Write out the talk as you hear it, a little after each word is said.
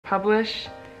publish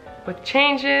with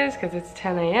changes because it's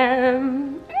 10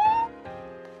 a.m.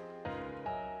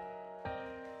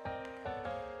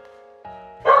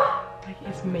 Like,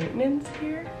 is maintenance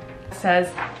here? It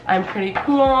says I'm pretty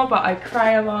cool, but I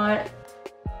cry a lot.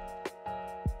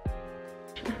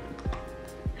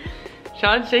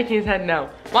 Sean's shaking his head no.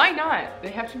 Why not?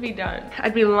 They have to be done.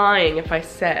 I'd be lying if I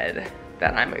said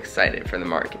that I'm excited for the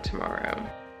market tomorrow.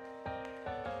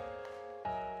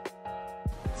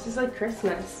 This is like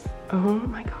Christmas. Oh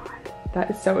my God,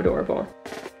 that is so adorable.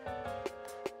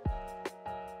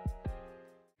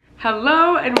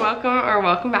 Hello and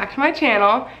welcome back to my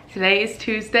channel. Today is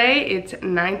Tuesday, it's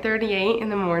 9:38 in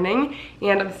the morning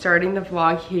and I'm starting the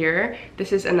vlog here.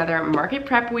 This is another market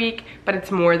prep week, but it's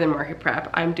more than market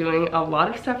prep. I'm doing a lot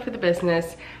of stuff for the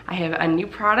business. I have a new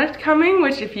product coming,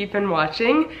 which if you've been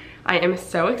watching, I am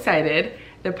so excited.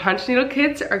 The punch needle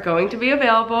kits are going to be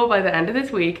available by the end of this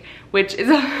week, which is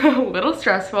a little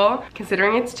stressful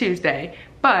considering it's Tuesday.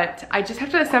 But I just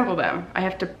have to assemble them. I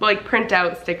have to like print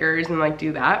out stickers and like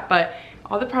do that, but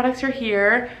all the products are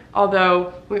here,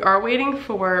 although we are waiting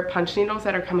for punch needles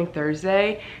that are coming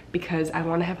Thursday because I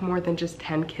want to have more than just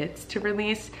 10 kits to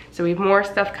release. So we have more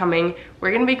stuff coming.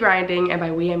 We're gonna be grinding, and by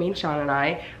we I mean Sean and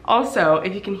I. Also,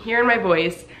 if you can hear in my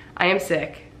voice, I am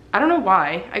sick. I don't know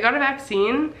why. I got a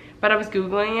vaccine, but I was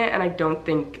Googling it and I don't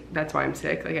think that's why I'm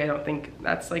sick. Like, I don't think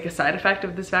that's like a side effect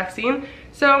of this vaccine.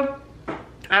 So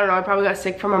I don't know, I probably got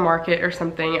sick from a market or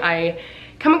something. I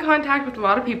come in contact with a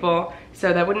lot of people,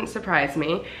 so that wouldn't surprise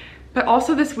me. But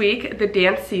also this week, the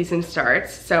dance season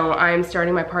starts. So I'm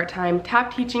starting my part-time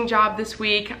tap teaching job this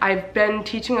week. I've been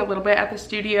teaching a little bit at the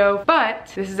studio,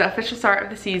 but this is the official start of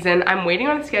the season. I'm waiting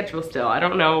on a schedule still. I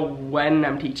don't know when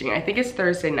I'm teaching. I think it's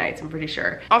Thursday nights, I'm pretty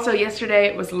sure. Also,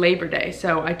 yesterday was Labor Day,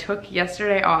 so I took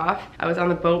yesterday off. I was on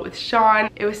the boat with Sean.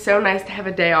 It was so nice to have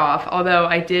a day off, although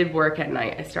I did work at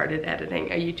night. I started editing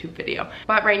a YouTube video.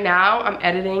 But right now, I'm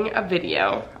editing a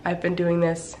video. I've been doing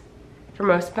this for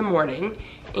most of the morning,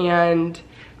 and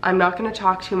I'm not gonna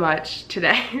talk too much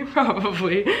today,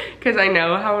 probably, because I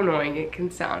know how annoying it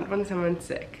can sound when someone's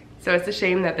sick. So it's a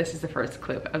shame that this is the first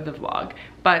clip of the vlog.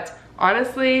 But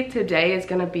honestly, today is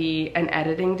gonna be an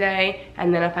editing day,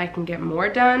 and then if I can get more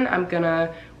done, I'm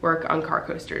gonna work on car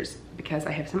coasters because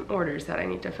I have some orders that I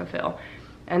need to fulfill.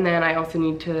 And then I also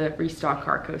need to restock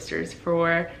car coasters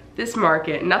for this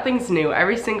market. Nothing's new.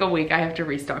 Every single week I have to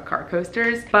restock car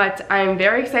coasters, but I'm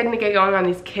very excited to get going on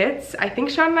these kits. I think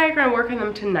Sean and I are gonna work on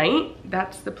them tonight.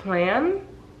 That's the plan.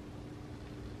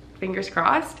 Fingers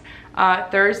crossed.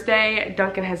 Thursday,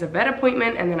 Duncan has a vet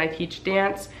appointment and then I teach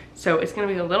dance. So it's gonna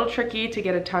be a little tricky to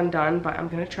get a ton done, but I'm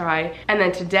gonna try. And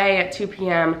then today at 2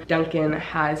 p.m., Duncan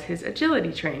has his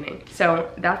agility training. So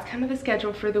that's kind of the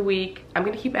schedule for the week. I'm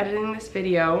gonna keep editing this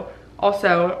video.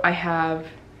 Also, I have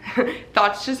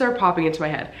thoughts just are popping into my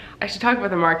head. I should talk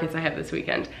about the markets I have this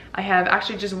weekend. I have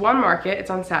actually just one market, it's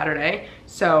on Saturday.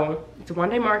 So it's a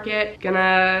one-day market.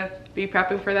 Gonna be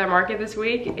prepping for that market this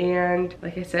week, and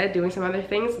like I said, doing some other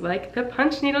things like the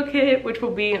punch needle kit, which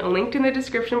will be linked in the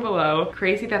description below.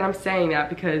 Crazy that I'm saying that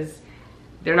because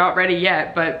they're not ready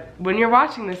yet, but when you're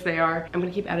watching this, they are. I'm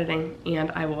gonna keep editing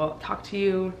and I will talk to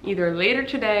you either later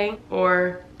today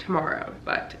or tomorrow,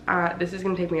 but this is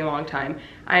gonna take me a long time.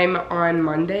 I'm on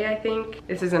Monday, I think.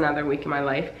 This is another week in my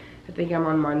life. I think I'm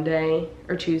on Monday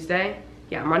or Tuesday.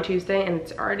 Yeah, I'm on Tuesday and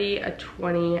it's already a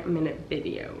 20-minute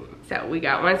video. So we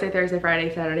got Wednesday, Thursday,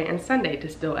 Friday, Saturday, and Sunday to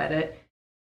still edit.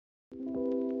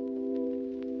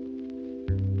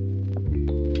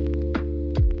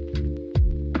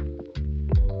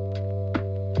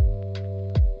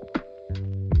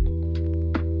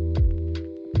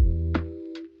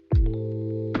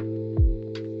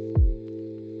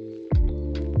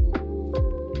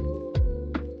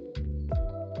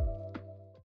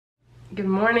 Good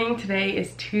morning, today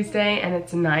is Tuesday and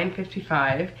it's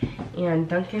 9:55 and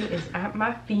Duncan is at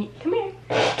my feet. Come here.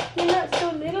 You're not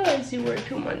so little as you were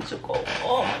 2 months ago.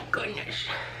 Oh my goodness.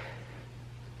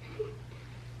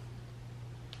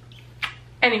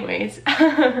 Anyways,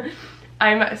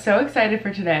 I'm so excited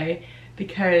for today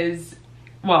because,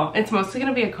 well, it's mostly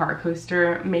gonna be a car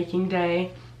coaster making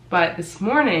day, but this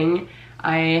morning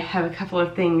I have a couple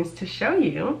of things to show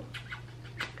you.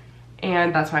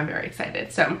 And that's why I'm very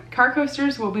excited. So car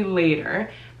coasters will be later,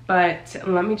 but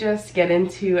let me just get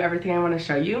into everything I want to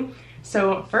show you.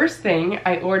 So first thing,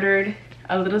 I ordered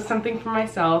a little something for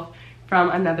myself from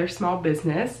another small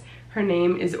business. Her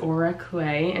name is Aura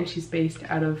Clay and she's based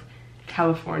out of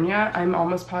California. I'm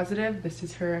almost positive. This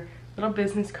is her little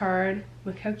business card.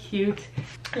 Look how cute.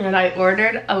 And I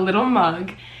ordered a little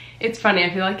mug. It's funny,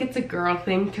 I feel like it's a girl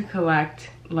thing to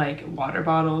collect like water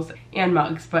bottles and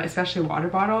mugs, but especially water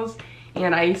bottles.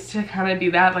 And I used to kind of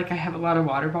do that, like I have a lot of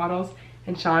water bottles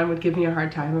and Sean would give me a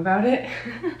hard time about it.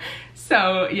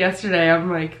 So yesterday I'm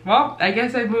like, well, I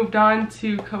guess I've moved on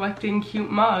to collecting cute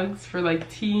mugs for like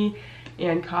tea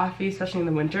and coffee, especially in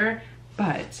the winter.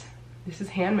 But this is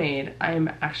handmade. I'm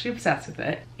actually obsessed with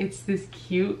it. It's this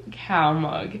cute cow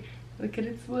mug. Look at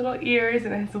its little ears,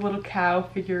 and it has a little cow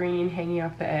figurine hanging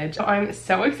off the edge. So I'm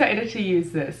so excited to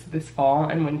use this fall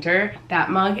and winter. That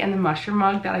mug and the mushroom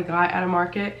mug that I got at a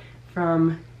market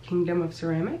from Kingdom of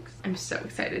Ceramics. I'm so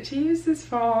excited to use this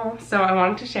fall. So I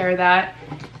wanted to share that.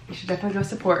 You should definitely go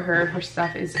support her. Her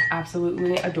stuff is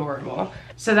absolutely adorable.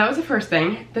 So that was the first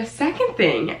thing. The second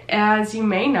thing, as you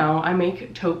may know, I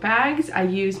make tote bags. I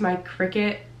use my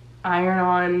Cricut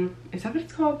iron-on, is that what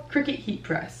it's called? Cricut heat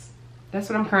press. That's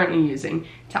what I'm currently using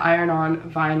to iron on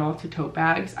vinyl to tote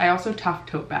bags. I also tuft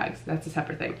tote bags, that's a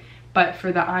separate thing. But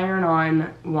for the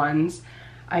iron-on ones,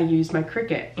 I use my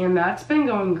Cricut, and that's been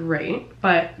going great,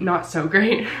 but not so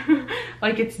great.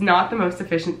 Like, it's not the most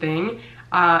efficient thing.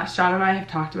 Sean and I have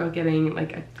talked about getting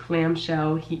like a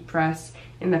clamshell heat press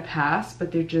in the past,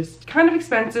 but they're just kind of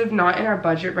expensive, not in our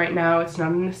budget right now. It's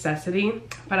not a necessity.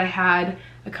 But I had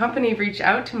a company reach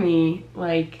out to me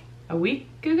like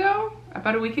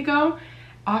about a week ago,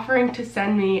 offering to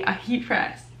send me a heat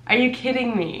press. Are you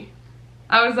kidding me?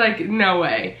 I was like, no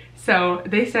way. So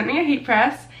they sent me a heat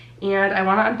press, and I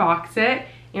want to unbox it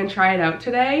and try it out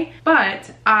today.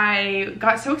 But I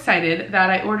got so excited that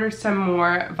I ordered some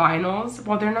more vinyls.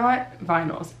 Well, they're not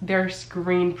vinyls, they're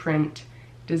screen print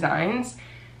designs,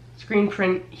 screen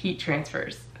print heat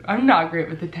transfers. I'm not great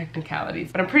with the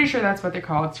technicalities, but I'm pretty sure that's what they're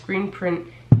called, screen print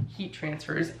heat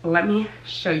transfers. Let me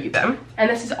show you them. And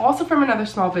this is also from another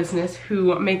small business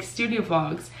who makes studio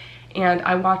vlogs, and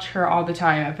I watch her all the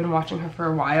time. I've been watching her for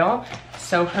a while.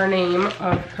 So her name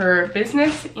of her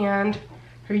business and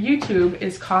her YouTube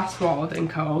is Cotswold &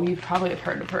 Co. You probably have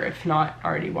heard of her, if not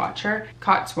already watch her.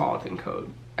 Cotswold & Co.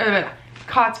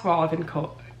 Cotswold &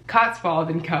 Co.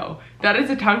 Cotswold & Co. That is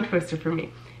a tongue twister for me.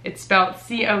 It's spelled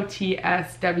C-O-T-S-W-O-L-D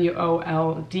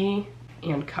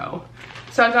 & Co.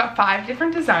 So I got 5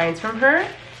 different designs from her,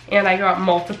 and I got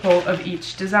multiple of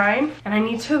each design. And I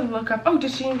need to look up, oh,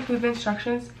 did she include the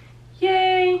instructions?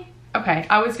 Yay! Okay,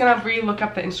 I was gonna re-look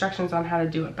up the instructions on how to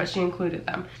do it, but she included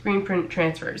them. Screen print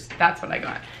transfers, that's what I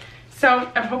got.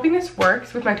 So I'm hoping this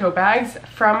works with my tote bags.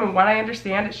 From what I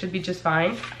understand, it should be just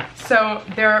fine. So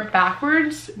they're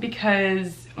backwards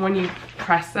because when you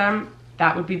press them,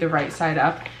 that would be the right side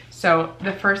up. So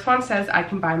the first one says I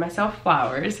can buy myself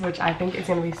flowers, which I think is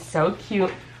gonna be so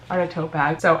cute on a tote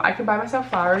bag. So I can buy myself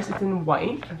flowers. It's in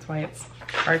white, that's why it's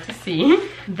hard to see.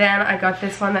 Then I got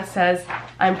this one that says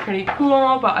I'm pretty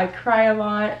cool, but I cry a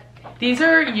lot. These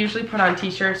are usually put on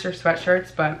t-shirts or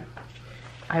sweatshirts, but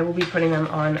I will be putting them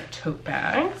on tote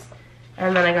bags.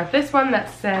 And then I got this one that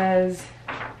says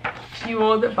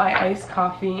fueled by iced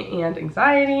coffee and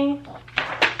anxiety.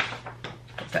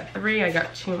 Is that 3? I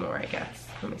got 2 more, I guess.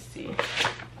 Let me see.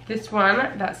 This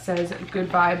one that says good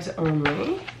vibes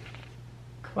only.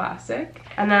 Classic.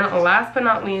 And then last but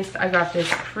not least, I got this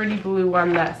pretty blue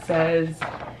one that says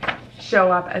show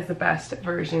up as the best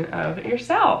version of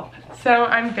yourself. So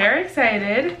I'm very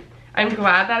excited. I'm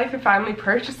glad that I could finally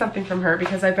purchase something from her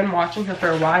because I've been watching her for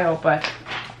a while, but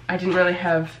I didn't really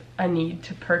have a need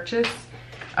to purchase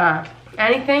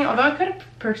anything. Although I could have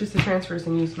purchased the transfers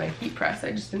and used my heat press.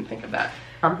 I just didn't think of that.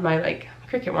 My like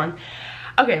Cricut one.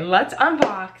 Okay, let's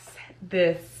unbox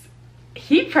this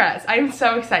heat press. I'm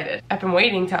so excited. I've been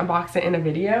waiting to unbox it in a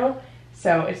video,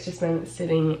 so it's just been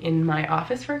sitting in my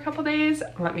office for a couple days.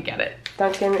 Let me get it.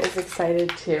 Duncan is excited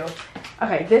too.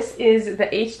 Okay, this is the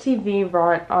HTV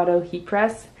Ront Auto Heat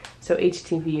Press. So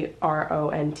HTV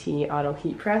RONT Auto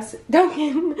Heat Press.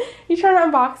 Duncan, you trying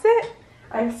to unbox it?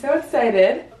 I'm so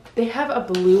excited. They have a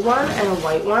blue one and a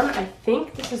white one. I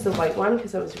think this is the white one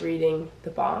because I was reading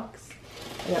the box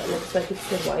and it looks like it's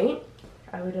the white.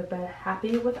 I would have been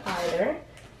happy with either.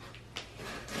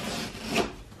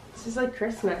 This is like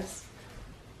Christmas.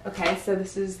 Okay, so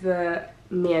this is the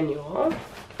manual,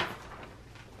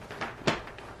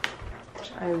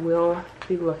 which I will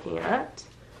be looking at.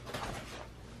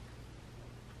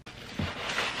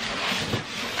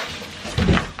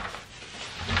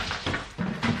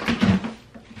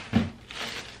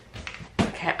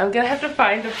 Okay, I'm gonna have to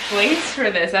find a place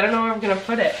for this. I don't know where I'm gonna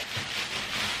put it.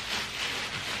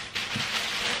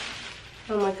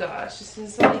 Oh my gosh, this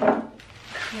is like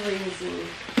crazy.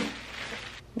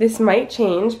 This might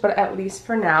change, but at least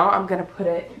for now, I'm gonna put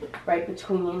it right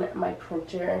between my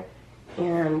printer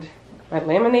and my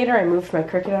laminator. I moved my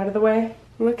Cricut out of the way.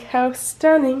 Look how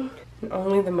stunning. and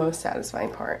only the most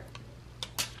satisfying part.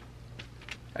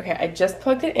 Okay, I just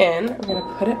plugged it in. I'm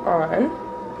gonna put it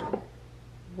on.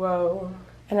 Whoa.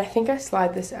 And I think I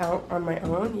slide this out on my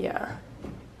own, yeah.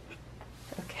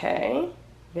 Okay,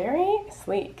 very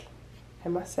sleek, I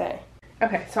must say.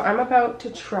 Okay, so I'm about to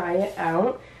try it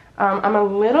out. I'm a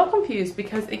little confused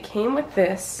because it came with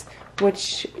this,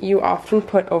 which you often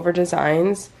put over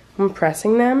designs when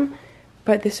pressing them,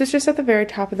 but this is just at the very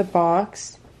top of the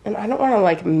box, and I don't want to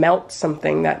like melt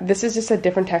something. This is just a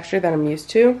different texture than I'm used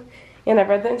to. And I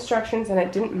read the instructions and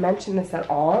it didn't mention this at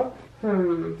all.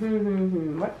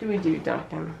 What do we do,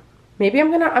 Duncan? Maybe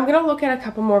I'm gonna look at a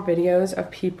couple more videos of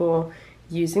people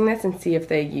using this and see if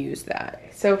they use that.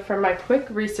 So for my quick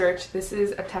research, this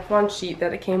is a Teflon sheet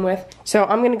that it came with. So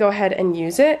I'm gonna go ahead and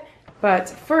use it. But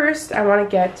first I wanna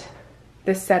get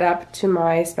this set up to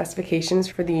my specifications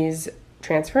for these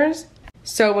transfers.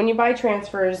 So when you buy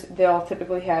transfers, they'll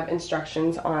typically have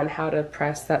instructions on how to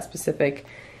press that specific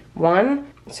one.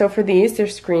 So for these, they're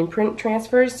screen print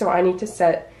transfers. So I need to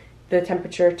set the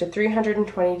temperature to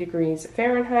 320 degrees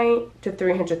Fahrenheit to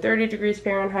 330 degrees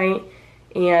Fahrenheit.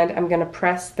 And I'm gonna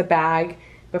press the bag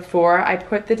before I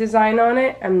put the design on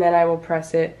it, and then I will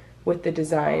press it with the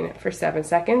design for 7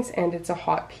 seconds, and it's a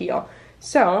hot peel.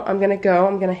 So I'm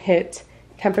gonna hit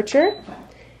temperature,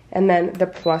 and then the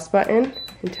plus button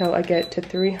until I get to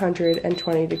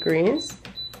 320 degrees.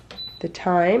 The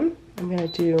time, I'm gonna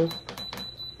do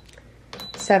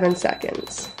 7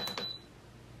 seconds.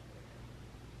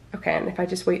 Okay, and if I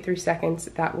just wait 3 seconds,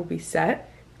 that will be set.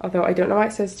 Although I don't know why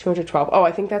it says 212. Oh,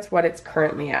 I think that's what it's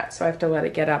currently at. So I have to let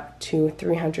it get up to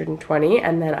 320,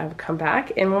 and then I will come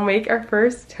back and we'll make our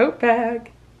first tote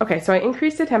bag. Okay, so I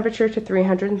increased the temperature to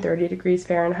 330 degrees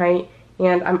Fahrenheit,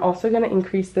 and I'm also gonna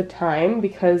increase the time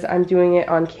because I'm doing it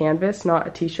on canvas, not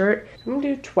a t-shirt. I'm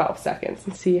gonna do 12 seconds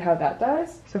and see how that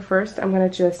does. So first I'm gonna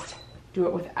just do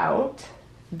it without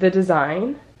the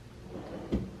design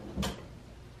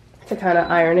to kind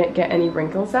of iron it, get any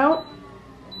wrinkles out.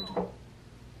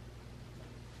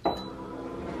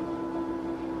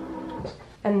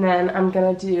 And then I'm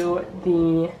gonna do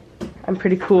I'm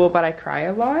pretty cool but I cry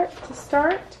a lot to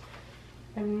start.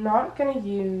 I'm not gonna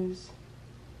use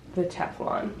the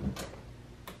Teflon.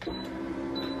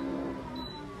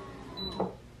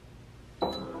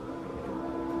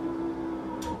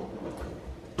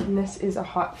 And this is a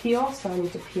hot peel, so I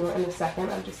need to peel it in a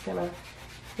second. I'm just gonna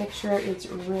make sure it's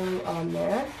really on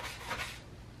there.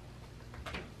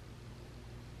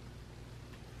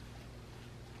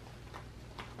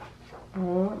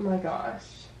 Oh my gosh,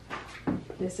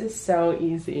 this is so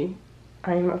easy.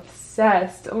 I'm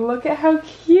obsessed. Look at how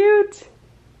cute.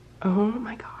 Oh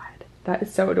my god, that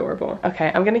is so adorable. Okay,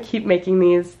 I'm gonna keep making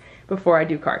these before I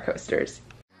do car coasters.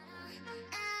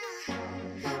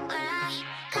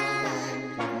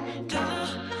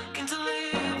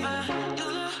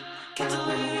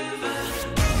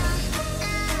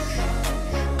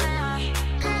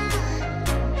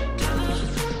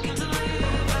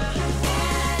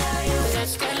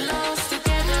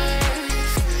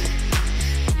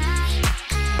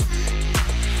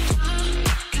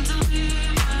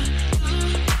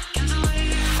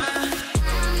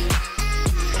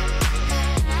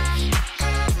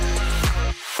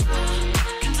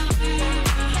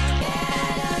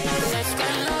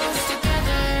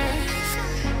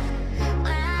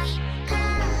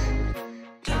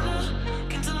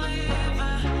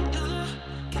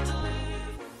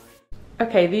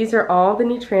 Okay, these are all the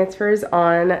new transfers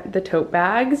on the tote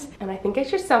bags, and I think I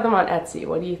should sell them on Etsy.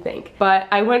 What do you think? But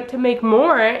I went to make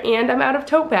more and I'm out of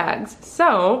tote bags.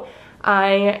 So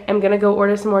I am gonna go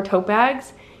order some more tote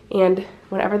bags, and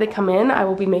whenever they come in, I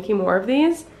will be making more of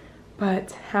these.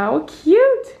 But how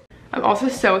cute! I'm also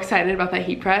so excited about that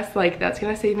heat press. Like, that's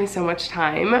gonna save me so much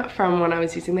time from when I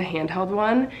was using the handheld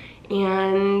one.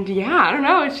 And yeah, I don't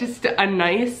know, it's just a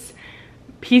nice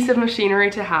piece of machinery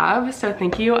to have. So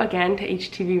thank you again to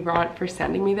HTV Ront for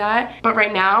sending me that. But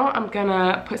right now I'm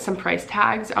gonna put some price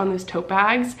tags on those tote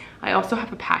bags. I also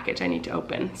have a package I need to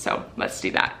open, so let's do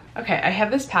that. Okay, I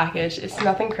have this package. It's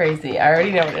nothing crazy. I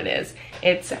already know what it is.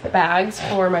 It's bags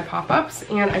for my pop-ups,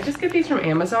 and I just get these from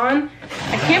Amazon.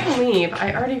 I can't believe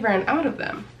I already ran out of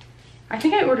them. I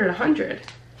think I ordered 100.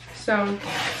 So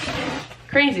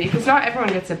crazy, because not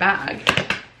everyone gets a bag.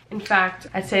 In fact,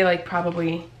 I'd say like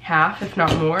probably half, if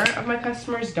not more, of my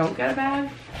customers don't get a bag.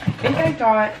 I think I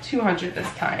got 200 this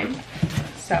time.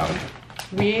 So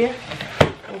we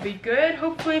will be good,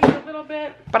 hopefully, for a little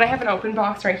bit. But I have an open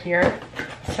box right here,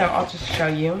 so I'll just show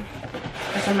you.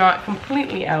 Because I'm not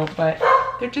completely out, but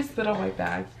they're just little white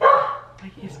bags.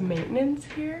 Like, is maintenance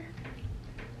here?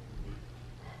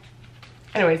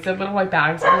 Anyways, the little white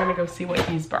bags, I'm gonna go see what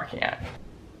he's barking at.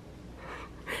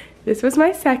 This was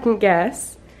my second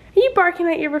guess. Are you barking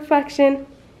at your reflection?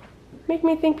 Make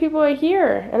me think people are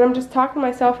here and I'm just talking to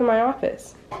myself in my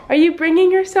office. Are you bringing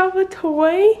yourself a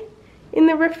toy in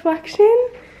the reflection?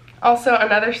 Also,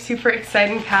 another super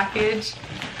exciting package.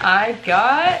 I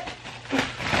got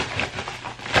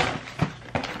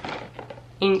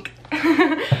ink.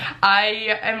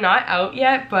 I am not out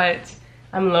yet, but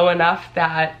I'm low enough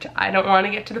that I don't want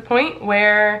to get to the point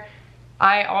where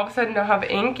I all of a sudden don't have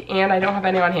ink and I don't have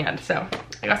any on hand. So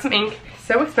I got some ink.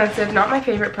 So expensive, not my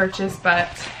favorite purchase, but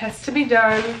has to be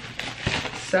done.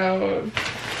 So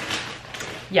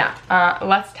yeah,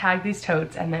 let's tag these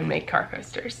totes and then make car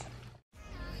coasters.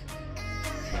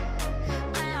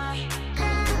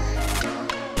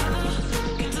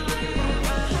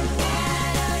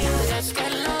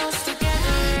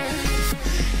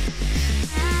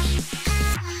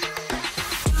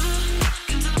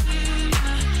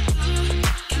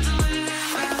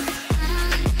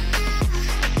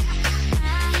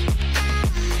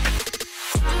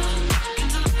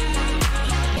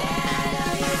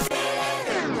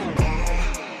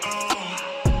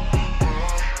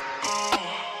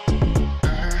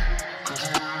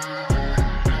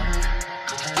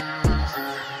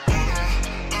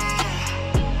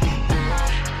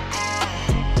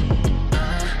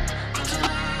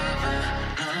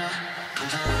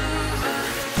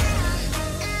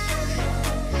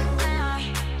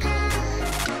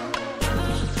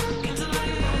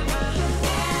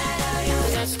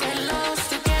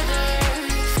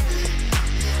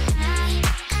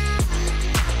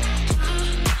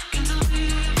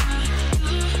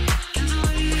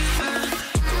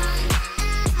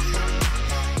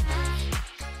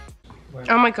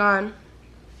 Oh my god.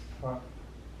 What?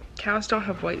 Cows don't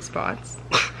have white spots.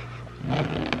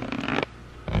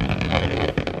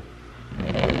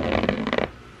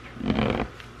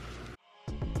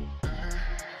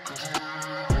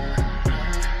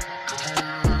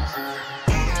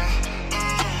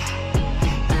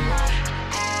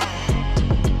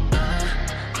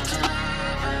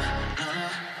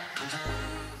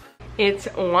 It's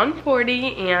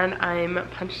 1:40 and I'm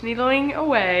punch needling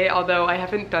away, although I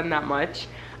haven't done that much.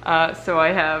 So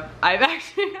I've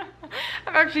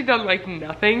actually done like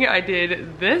nothing. I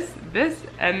did this,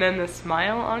 and then the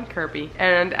smile on Kirby.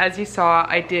 And as you saw,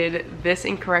 I did this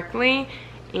incorrectly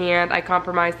and I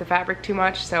compromised the fabric too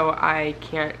much, so I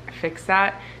can't fix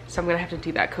that. So I'm gonna have to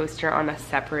do that coaster on a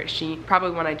separate sheet,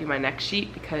 probably when I do my next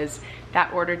sheet, because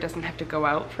that order doesn't have to go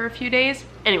out for a few days.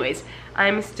 Anyways,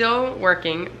 I'm still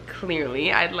working,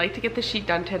 clearly. I'd like to get the sheet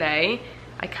done today.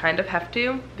 I kind of have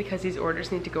to, because these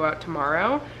orders need to go out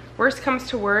tomorrow. Worst comes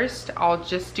to worst, I'll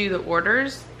just do the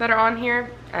orders that are on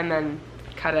here and then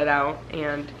cut it out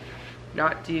and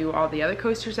not do all the other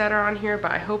coasters that are on here,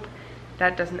 but I hope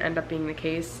that doesn't end up being the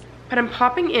case. But I'm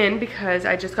popping in because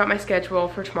I just got my schedule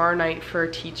for tomorrow night for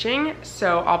teaching.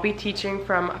 So I'll be teaching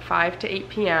from 5 to 8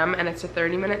 p.m. and it's a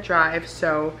 30-minute drive,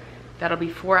 so that'll be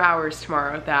 4 hours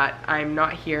tomorrow that I'm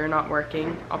not here, not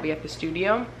working. I'll be at the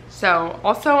studio. So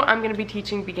also I'm gonna be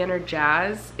teaching beginner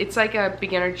jazz. It's like a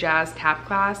beginner jazz tap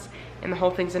class and the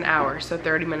whole thing's an hour, so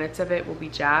 30 minutes of it will be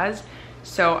jazz.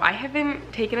 So I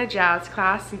haven't taken a jazz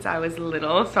class since I was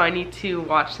little, so I need to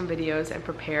watch some videos and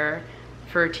prepare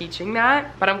for teaching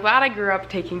that. But I'm glad I grew up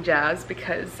taking jazz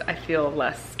because I feel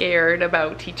less scared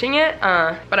about teaching it.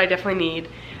 But I definitely need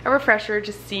a refresher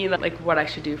to see like what I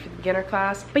should do for the beginner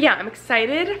class. But yeah, I'm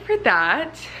excited for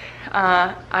that.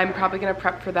 I'm probably gonna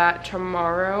prep for that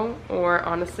tomorrow, or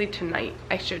honestly tonight.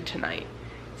 I should tonight,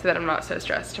 so that I'm not so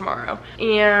stressed tomorrow.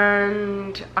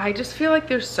 And I just feel like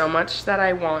there's so much that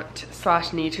I want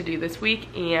 / need to do this week,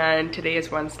 and today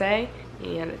is Wednesday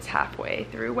and it's halfway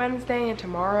through Wednesday, and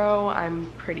tomorrow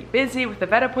I'm pretty busy with the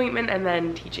vet appointment and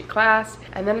then teaching class,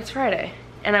 and then it's Friday.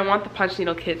 And I want the punch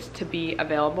needle kits to be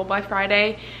available by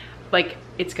Friday. Like,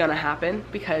 it's gonna happen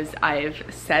because I've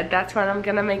said that's when I'm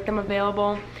gonna make them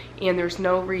available, and there's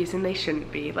no reason they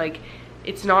shouldn't be. Like,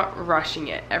 it's not rushing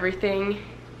it. Everything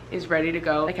is ready to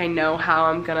go. Like, I know how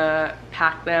I'm gonna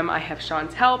pack them. I have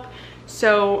Sean's help.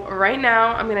 So right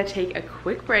now I'm gonna take a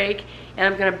quick break and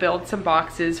I'm gonna build some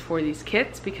boxes for these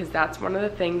kits, because that's one of the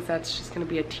things that's just gonna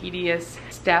be a tedious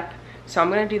step. So I'm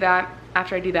gonna do that.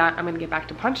 After I do that, I'm gonna get back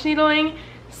to punch needling.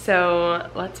 So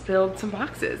let's build some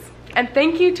boxes. And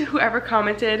thank you to whoever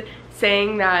commented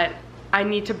saying that I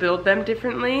need to build them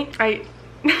differently. I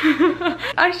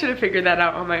should have figured that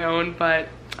out on my own, but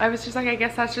I was just like, I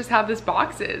guess that's just how this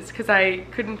box is, because I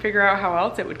couldn't figure out how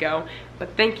else it would go.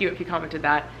 But thank you if you commented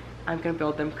that. I'm gonna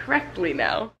build them correctly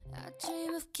now. I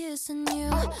dream of kissing you.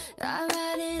 I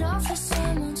write it off for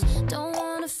someone's. Don't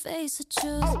wanna face the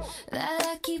truth that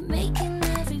I keep making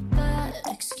every bad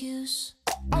excuse.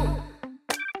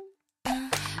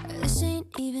 This ain't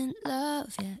even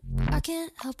love yet. I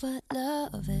can't help but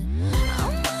love it.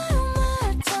 Oh my,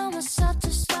 I tell myself to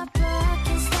stop, but I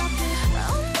can't stop it.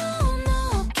 Oh no,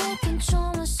 I can't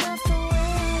control myself the way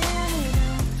I want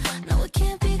it. No, it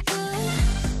can't be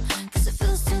good, cause it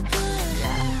feels too good.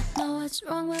 Yeah, I know what's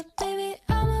wrong, but baby,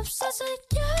 I'm obsessed with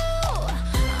you.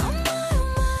 Oh my,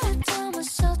 I tell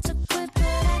myself to quit, but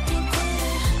I can't quit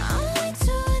it. I'm way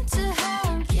too into how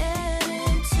I'm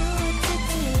getting too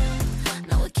addicted.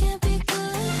 No, it can't be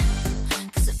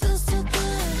good, cause it feels too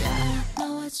good. Yeah, I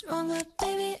know what's wrong, but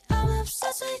baby, I'm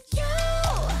obsessed with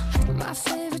you. My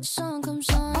favorite song comes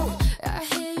on, I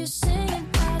hear you singing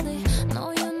badly.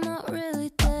 No, you're not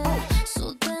really there,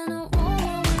 so then I roll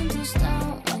my windows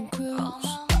down and cruise.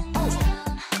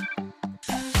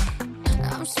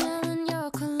 I'm smelling your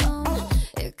cologne,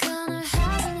 it kinda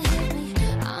hasn't hit me.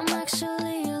 I'm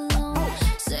actually alone.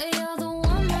 Say you're the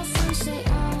one, my friends say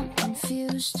I'm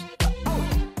confused.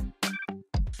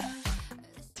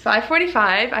 It's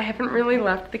 5:45. I haven't really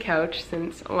left the couch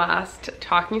since last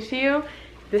talking to you.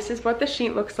 This is what the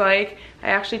sheet looks like. I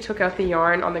actually took out the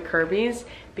yarn on the Kirby's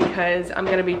because I'm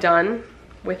gonna be done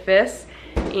with this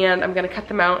and I'm gonna cut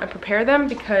them out and prepare them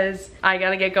because I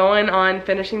gotta get going on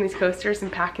finishing these coasters and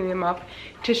packing them up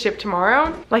to ship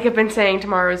tomorrow. Like I've been saying,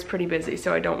 tomorrow is pretty busy,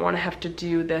 so I don't wanna have to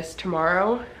do this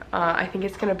tomorrow. I think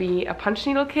it's gonna be a punch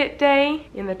needle kit day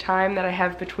in the time that I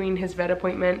have between his vet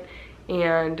appointment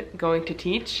and going to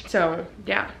teach. So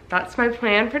yeah, that's my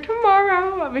plan for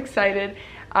tomorrow. I'm excited.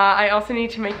 I also need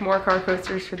to make more car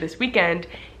coasters for this weekend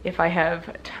if I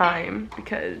have time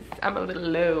because I'm a little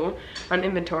low on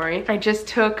inventory. I just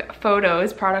took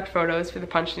photos, product photos for the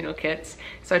punch needle kits.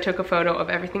 So I took a photo of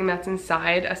everything that's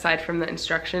inside aside from the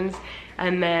instructions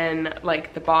and then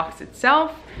like the box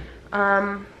itself.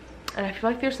 And I feel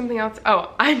like there's something else.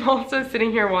 Oh, I'm also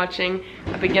sitting here watching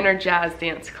a beginner jazz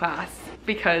dance class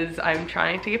because I'm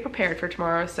trying to get prepared for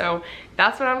tomorrow. So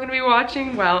that's what I'm gonna be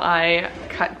watching while I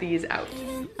cut these out.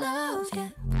 Love, yeah.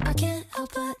 I can't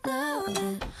help but love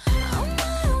it. Oh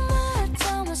my, I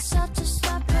tell myself to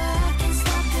stop, but I can't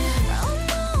stop it.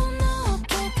 Oh no, I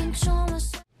can't control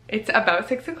myself. It's about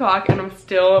 6 o'clock and I'm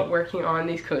still working on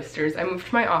these coasters. I moved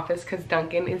to my office because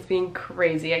Duncan is being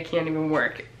crazy. I can't even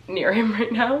work near him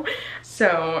right now.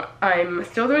 So I'm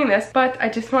still doing this, but I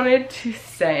just wanted to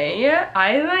say,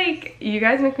 you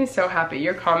guys make me so happy.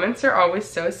 Your comments are always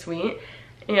so sweet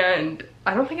and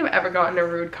I don't think I've ever gotten a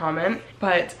rude comment,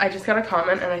 but I just got a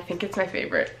comment and I think it's my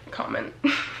favorite comment.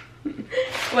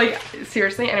 Like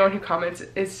seriously, anyone who comments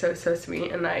is so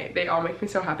sweet and they all make me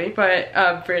so happy.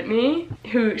 But Brittany,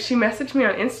 she messaged me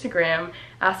on Instagram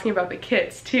asking about the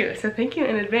kits too, so thank you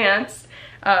in advance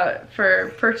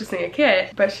for purchasing a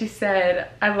kit. But she said,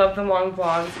 I love the long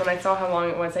vlogs. When I saw how long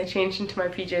it was, I changed into my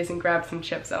PJs and grabbed some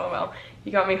chips, lol.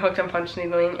 You got me hooked on punch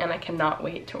needling and I cannot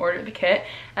wait to order the kit.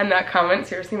 And that comment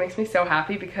seriously makes me so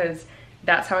happy because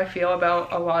that's how I feel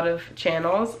about a lot of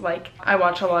channels. Like I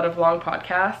watch a lot of long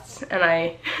podcasts and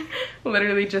I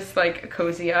literally just like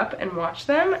cozy up and watch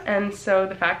them. And so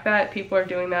the fact that people are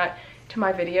doing that to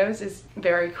my videos is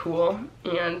very cool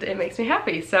and it makes me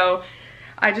happy. So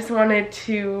I just wanted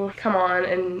to come on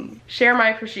and share my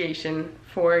appreciation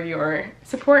for your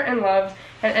support and love,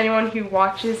 and anyone who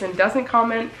watches and doesn't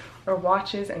comment or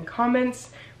watches and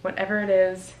comments, whatever it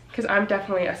is, because I'm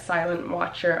definitely a silent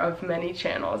watcher of many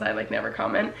channels. I like never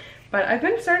comment, but I've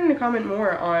been starting to comment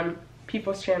more on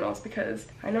people's channels because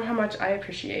I know how much I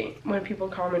appreciate when people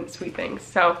comment sweet things.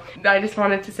 So I just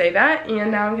wanted to say that,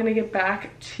 and now I'm gonna get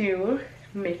back to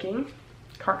making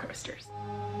car coasters.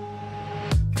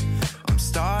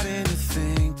 Starting to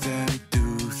think that we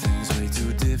do things way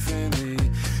too differently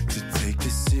to take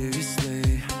this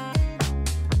seriously.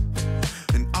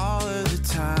 And all of the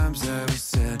times that we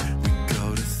said we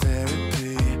go to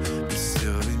therapy, but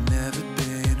still we never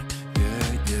been,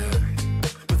 yeah.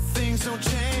 But things don't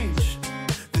change,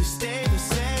 they stay the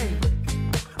same.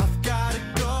 I've gotta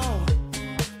go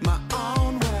my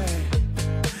own way.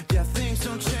 Yeah, things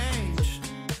don't change.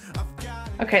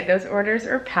 Okay, those orders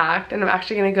are packed and I'm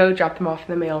actually gonna go drop them off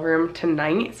in the mailroom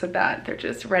tonight so that they're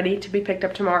just ready to be picked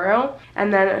up tomorrow.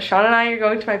 And then Sean and I are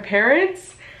going to my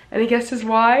parents. Any guesses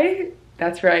why?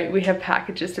 That's right, we have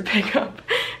packages to pick up.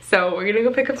 So we're gonna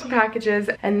go pick up some packages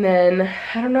and then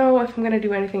I don't know if I'm gonna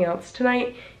do anything else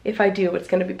tonight. If I do, it's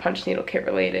gonna be punch needle kit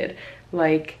related,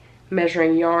 like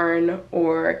measuring yarn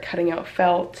or cutting out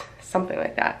felt, something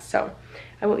like that. So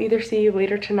I will either see you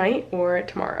later tonight or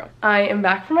tomorrow. I am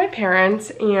back from my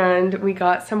parents and we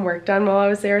got some work done while I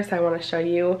was there, so I want to show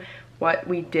you what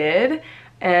we did.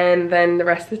 And then the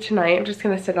rest of tonight, I'm just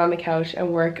gonna sit on the couch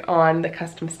and work on the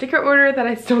custom sticker order that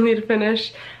I still need to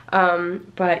finish.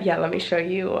 But yeah, let me show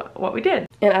you what we did.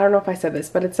 And I don't know if I said this,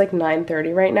 but it's like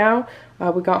 9:30 right now.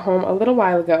 We got home a little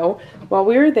while ago. While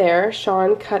we were there,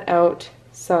 Sean cut out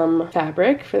some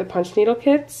fabric for the punch needle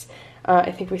kits.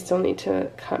 I think we still need to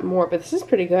cut more, but this is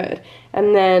pretty good.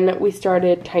 And then we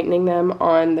started tightening them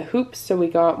on the hoops. So we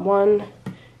got 1,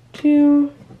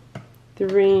 2,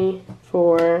 3,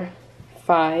 4,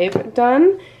 5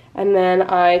 done. And then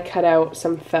I cut out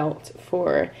some felt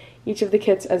for each of the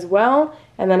kits as well.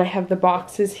 And then I have the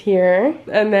boxes here.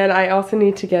 And then I also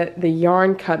need to get the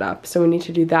yarn cut up. So we need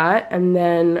to do that and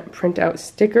then print out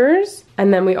stickers.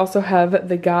 And then we also have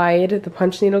the guide, the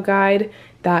punch needle guide,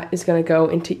 that is gonna go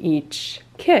into each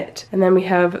kit. And then we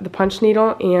have the punch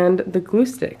needle and the glue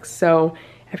sticks. So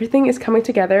everything is coming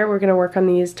together. We're gonna work on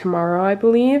these tomorrow, I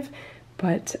believe.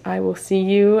 But I will see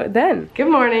you then. Good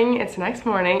morning, it's the next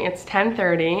morning. It's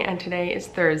 10:30 and today is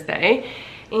Thursday.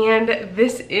 And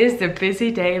this is the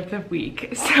busy day of the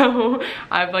week. So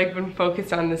I've like been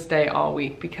focused on this day all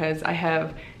week because I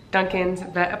have Duncan's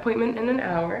vet appointment in an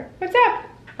hour. What's up?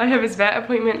 I have his vet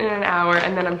appointment in an hour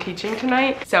and then I'm teaching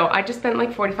tonight. So I just spent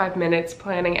like 45 minutes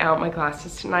planning out my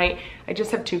classes tonight. I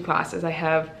just have 2 classes. I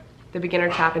have the beginner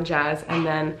tap and jazz and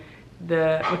then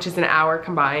which is an hour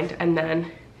combined, and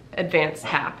then advanced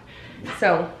tap.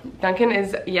 So Duncan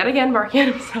is yet again barking at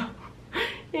himself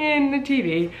in the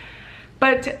TV.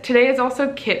 But today is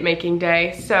also kit making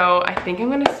day, so I think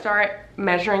I'm gonna start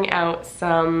measuring out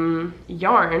some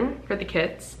yarn for the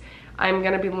kits. I'm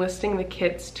gonna be listing the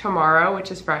kits tomorrow,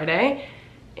 which is Friday.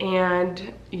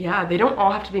 And yeah, they don't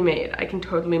all have to be made. I can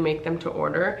totally make them to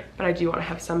order, but I do wanna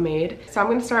have some made. So I'm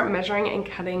gonna start measuring and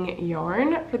cutting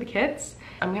yarn for the kits.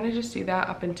 I'm gonna just do that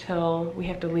up until we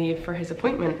have to leave for his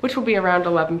appointment, which will be around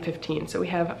 11:15. So we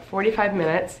have 45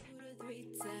 minutes.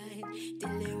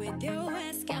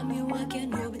 Got me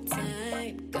walking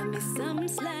overtime. Got me some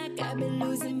slack, I've been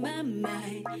losing my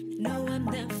mind. No, I'm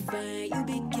not fine, you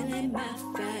be killing my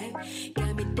vibe.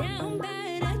 Got me down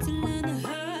bad, I had to learn the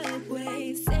hard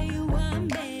way. Say you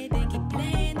want me, they keep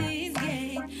playing these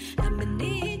games. I'ma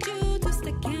need you to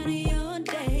stick counting your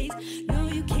days. No,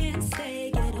 you can't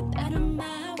stay, get up out of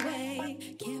my way.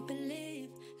 Can't believe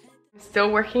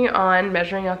Still working on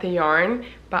measuring out the yarn,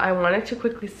 but I wanted to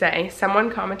quickly say, someone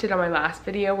commented on my last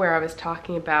video where I was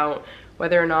talking about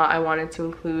whether or not I wanted to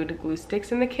include glue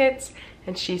sticks in the kits,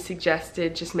 and she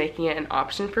suggested just making it an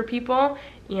option for people,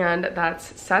 and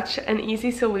that's such an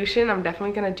easy solution. I'm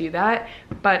definitely gonna do that,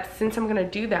 but since I'm gonna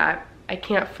do that, I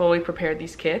can't fully prepare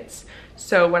these kits.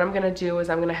 So what I'm gonna do is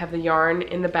I'm gonna have the yarn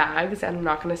in the bags and I'm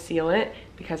not gonna seal it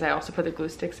because I also put the glue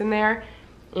sticks in there.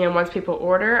 And once people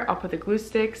order, I'll put the glue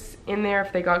sticks in there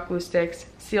if they got glue sticks,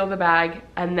 seal the bag,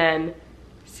 and then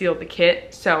seal the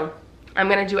kit. So I'm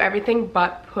gonna do everything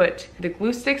but put the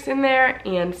glue sticks in there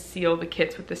and seal the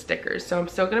kits with the stickers. So I'm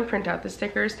still gonna print out the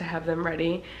stickers to have them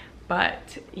ready.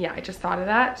 But yeah, I just thought of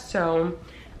that. So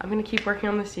I'm gonna keep working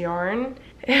on this yarn.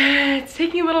 It's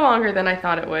taking a little longer than I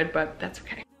thought it would, but that's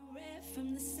okay.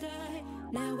 from the start.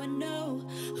 Now I know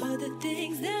all the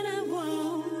things that I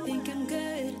won't. Think I'm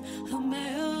good on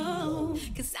my own.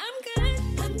 Cause I'm good,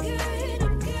 I'm good,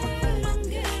 I'm good, I'm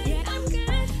good. Yeah, I'm good,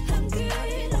 I'm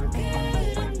good, I'm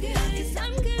good, I'm good. Cause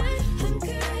I'm good, I'm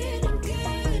good, I'm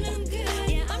good, I'm good.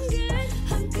 Yeah, I'm good,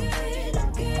 I'm good,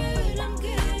 I'm good, I'm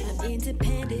good. I'm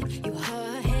independent, you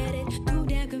hard-headed. Too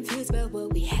damn confused about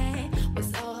what we had.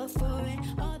 Was all for it,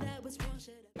 all that was wrong.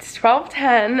 It's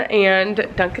 12:10 and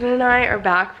Duncan and I are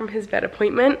back from his vet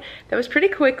appointment. That was pretty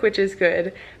quick, which is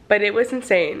good, but it was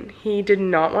insane. He did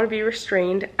not want to be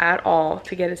restrained at all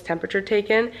to get his temperature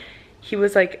taken. He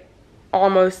was like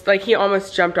he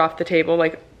almost jumped off the table,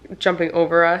 like jumping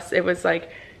over us. It was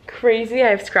like crazy. I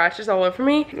have scratches all over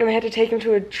me and I had to take him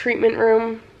to a treatment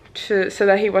room so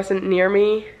that he wasn't near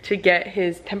me to get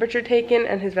his temperature taken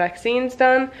and his vaccines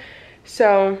done.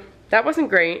 So that wasn't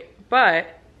great,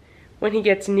 but when he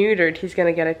gets neutered, he's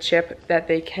gonna get a chip that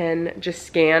they can just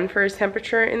scan for his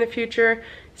temperature in the future.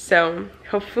 So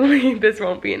hopefully this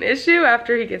won't be an issue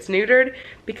after he gets neutered,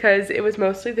 because it was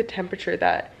mostly the temperature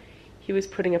that he was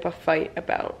putting up a fight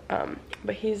about.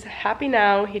 But he's happy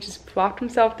now. He just plopped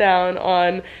himself down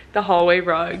on the hallway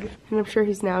rug. And I'm sure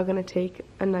he's now gonna take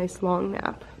a nice long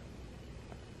nap.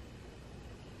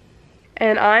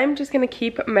 And I'm just gonna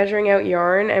keep measuring out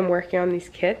yarn and working on these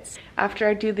kits. After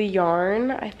I do the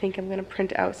yarn, I think I'm gonna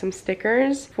print out some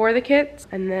stickers for the kits.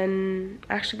 And then,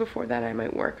 actually before that, I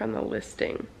might work on the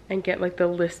listing and get like the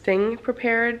listing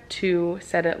prepared to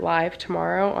set it live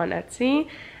tomorrow on Etsy. I'm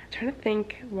trying to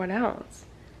think what else.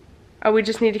 Oh, we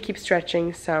just need to keep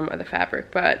stretching some of the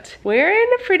fabric, but we're in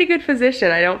a pretty good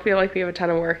position. I don't feel like we have a ton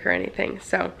of work or anything.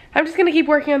 So I'm just gonna keep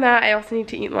working on that. I also need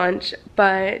to eat lunch,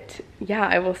 but yeah,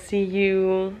 I will see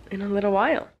you in a little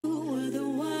while.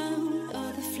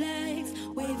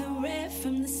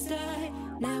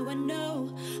 Now I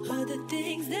know all the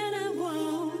things that I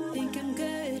won't. Think I'm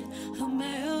good on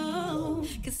my own.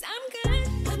 'Cause I'm good,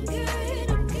 I'm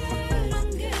good, I'm good, I'm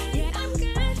good. Yeah, I'm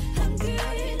good, I'm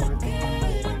good, I'm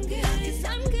good, I'm good. 'Cause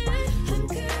I'm good, I'm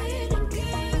good, I'm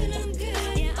good, I'm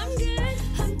good. Yeah, I'm good,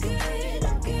 I'm good,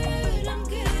 I'm good, I'm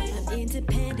good. I'm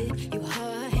independent, you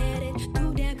hard-headed.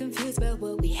 Too damn confused about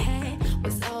what we had.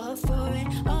 Was all for it,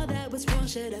 all that was wrong,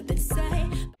 shut up and say.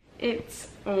 It's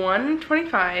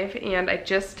 1:25 and I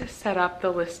just set up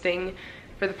the listing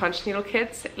for the punch needle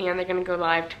kits and they're gonna go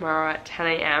live tomorrow at 10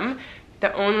 a.m.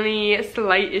 The only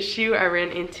slight issue I ran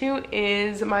into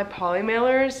is my poly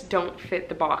mailers don't fit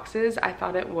the boxes. I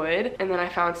thought it would, and then I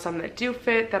found some that do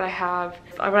fit that I have,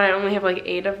 but I only have like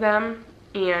 8 of them.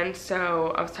 And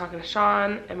so I was talking to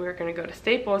Sean and we were gonna go to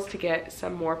Staples to get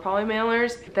some more poly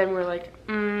mailers. But then we're like,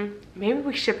 maybe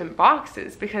we ship in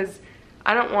boxes because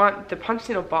I don't want the punch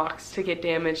needle box to get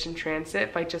damaged in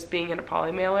transit by just being in a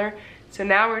poly mailer. So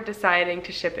now we're deciding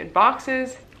to ship in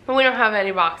boxes, but we don't have any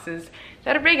boxes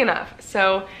that are big enough.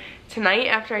 So tonight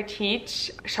after I teach,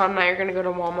 Sean and I are gonna go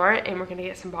to Walmart and we're gonna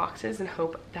get some boxes and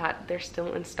hope that they're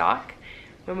still in stock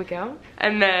when we go.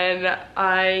 And then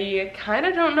I kind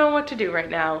of don't know what to do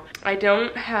right now. I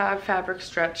don't have fabric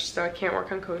stretch, so I can't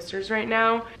work on coasters right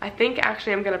now. I think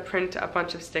actually I'm gonna print a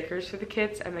bunch of stickers for the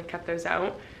kits and then cut those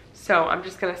out. So I'm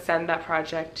just gonna send that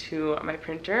project to my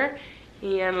printer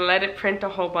and let it print a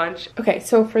whole bunch. Okay,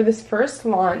 so for this first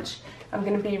launch, I'm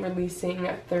gonna be releasing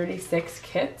 36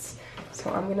 kits. So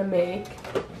I'm gonna make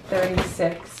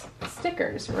 36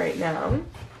 stickers right now.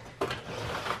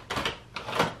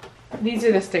 These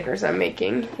are the stickers I'm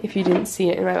making, if you didn't see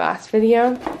it in my last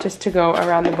video, just to go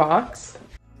around the box.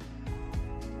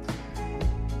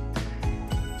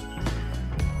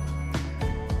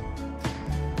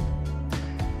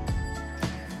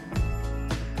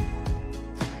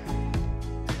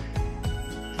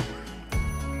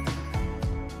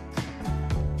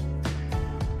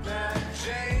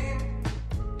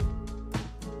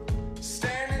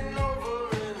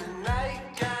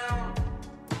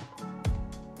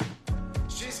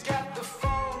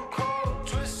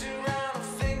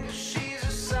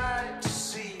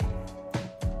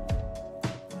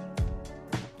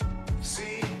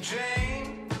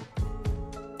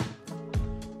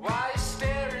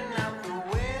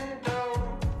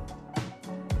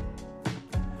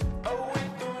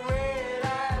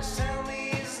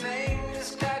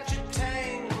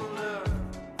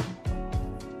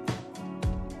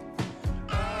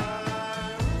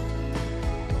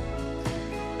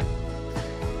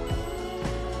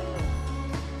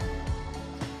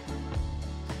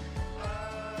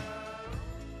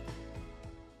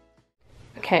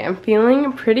 Okay, I'm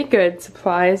feeling pretty good.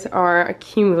 Supplies are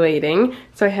accumulating.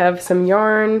 So I have some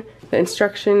yarn, the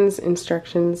instructions,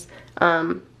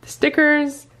 the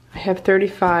stickers. I have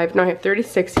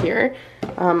 36 here.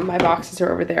 My boxes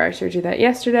are over there. I showed you that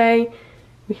yesterday.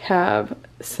 We have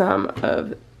some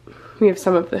of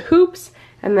the hoops,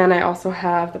 and then I also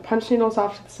have the punch needles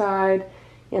off to the side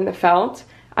and the felt.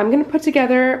 I'm gonna put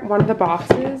together one of the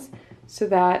boxes so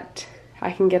that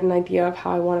I can get an idea of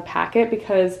how I want to pack it,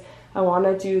 because I want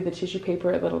to do the tissue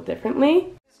paper a little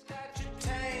differently.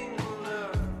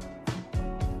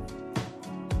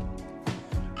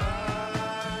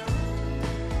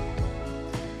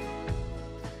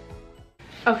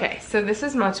 Okay, so this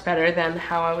is much better than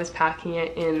how I was packing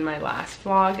it in my last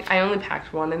vlog. I only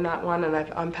packed one in that one and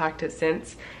I've unpacked it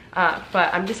since.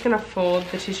 But I'm just gonna fold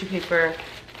the tissue paper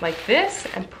like this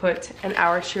and put an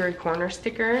Our Cheery Corner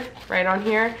sticker right on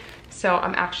here. So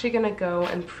I'm actually gonna go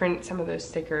and print some of those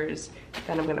stickers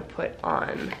that I'm gonna put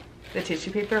on the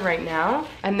tissue paper right now.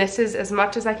 And this is as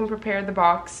much as I can prepare the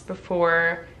box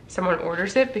before someone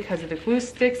orders it because of the glue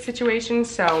stick situation.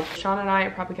 So Sean and I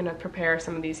are probably gonna prepare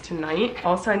some of these tonight.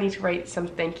 Also, I need to write some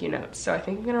thank you notes. So I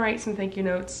think I'm gonna write some thank you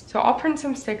notes. So I'll print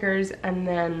some stickers and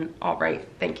then I'll write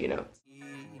thank you notes.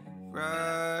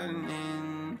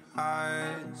 Running,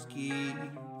 hearts keep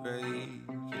breaking.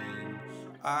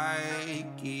 I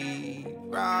keep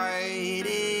writing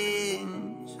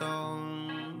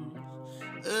songs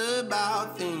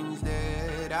about things that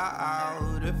it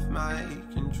out of my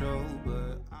control,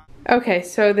 but okay,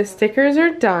 so the stickers are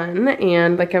done,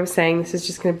 and like I was saying, this is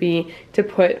just gonna be to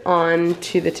put on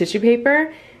to the tissue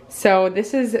paper. So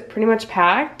this is pretty much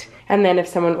packed, and then if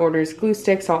someone orders glue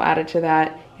sticks, I'll add it to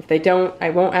that. If they don't,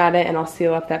 I won't add it, and I'll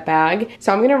seal up that bag.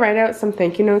 So I'm gonna write out some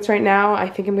thank you notes right now. I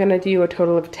think I'm gonna do a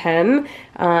total of 10,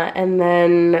 and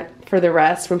then for the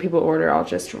rest, when people order, I'll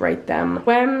just write them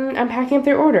when I'm packing up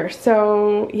their order.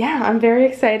 So yeah, I'm very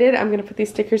excited. I'm gonna put these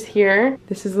stickers here.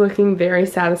 This is looking very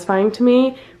satisfying to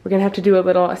me. We're gonna have to do a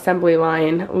little assembly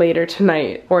line later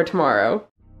tonight or tomorrow.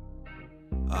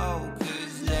 oh,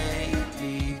 'cause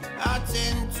lately I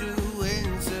tend to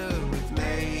answer with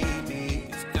maybe.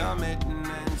 It's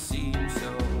commitment seems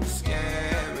so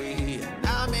scary, and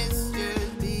I miss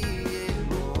just being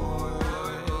more.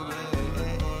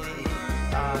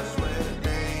 I swear,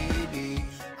 baby,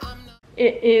 I'm not.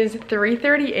 It is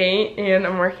 3:38 and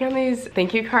I'm working on these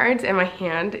thank you cards, and my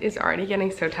hand is already getting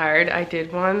so tired. I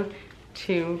did 1,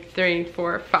 2, 3,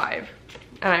 4, 5,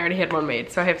 and I already had 1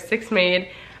 made, so I have 6 made.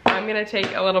 I'm gonna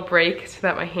take a little break so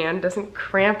that my hand doesn't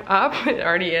cramp up. It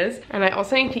already is. And I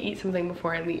also need to eat something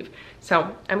before I leave.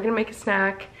 So I'm gonna make a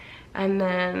snack, and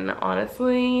then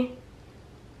honestly,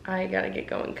 I gotta get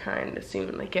going kind of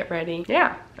soon, like get ready.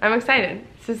 Yeah, I'm excited.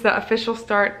 This is the official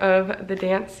start of the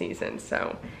dance season,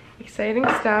 so exciting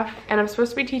stuff. And I'm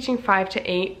supposed to be teaching 5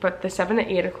 to 8, but the 7 to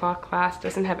 8 o'clock class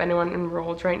doesn't have anyone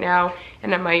enrolled right now,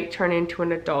 and it might turn into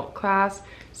an adult class.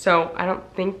 So I don't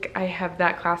think I have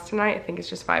that class tonight. I think it's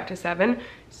just 5 to 7.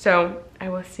 So I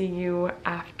will see you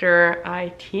after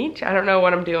I teach. I don't know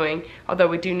what I'm doing, although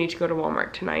we do need to go to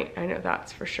Walmart tonight. I know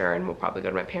that's for sure, and we'll probably go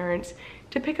to my parents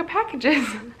to pick up packages.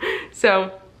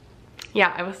 So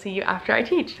yeah, I will see you after I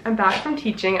teach. I'm back from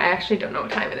teaching. I actually don't know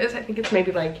what time it is. I think it's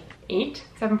maybe like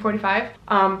 7:45.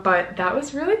 But that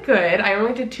was really good. I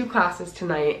only did 2 classes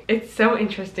tonight. It's so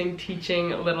interesting teaching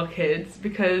little kids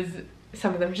because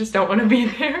some of them just don't want to be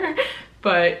there,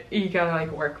 but you gotta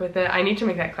like work with it. I need to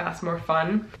make that class more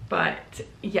fun. But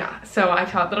yeah, so I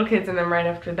taught little kids, and then right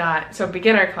after that, so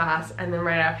beginner class, and then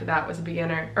right after that was a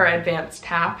beginner or advanced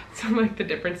tap. So like the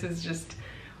difference is just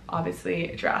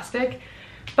obviously drastic.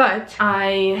 But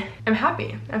I am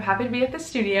happy. I'm happy to be at the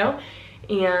studio,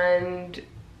 and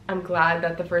I'm glad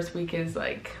that the first week is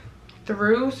like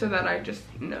through, so that I just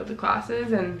know the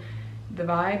classes and the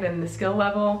vibe and the skill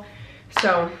level.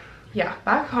 So yeah,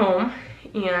 back home,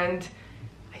 and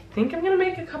I think I'm gonna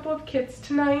make a couple of kits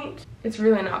tonight. It's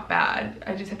really not bad.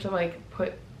 I just have to like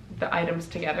put the items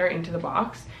together into the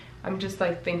box. I'm just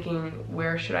like thinking,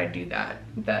 where should I do that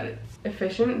it's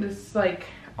efficient. This like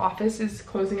office is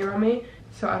closing around me,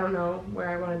 so I don't know where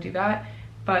I want to do that.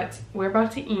 But we're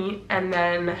about to eat and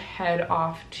then head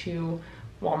off to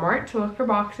Walmart to look for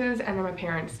boxes, and then my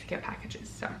parents to get packages.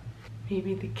 So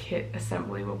maybe the kit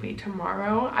assembly will be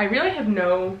tomorrow. I really have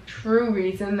no true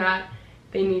reason that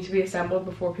they need to be assembled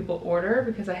before people order,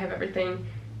 because I have everything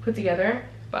put together,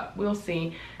 but we'll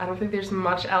see. I don't think there's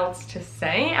much else to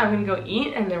say. I'm gonna go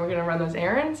eat, and then we're gonna run those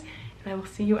errands, and I will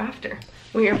see you after.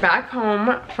 We are back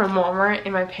home from Walmart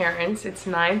and my parents. It's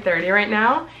 9:30 right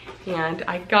now, and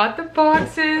I got the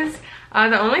boxes.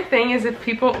 The only thing is, if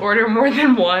people order more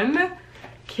than 1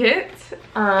 kit,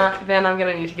 then I'm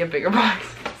gonna need to get bigger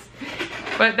boxes.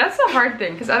 But that's the hard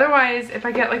thing, because otherwise, if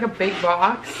I get like a big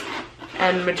box,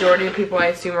 and majority of people I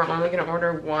assume are only gonna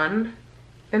order 1,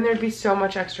 then there'd be so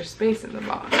much extra space in the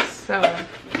box. So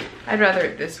I'd rather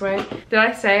it this way. Did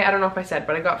I say? I don't know if I said,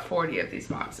 but I got 40 of these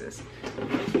boxes.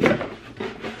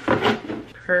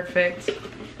 Perfect.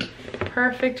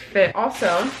 Perfect fit.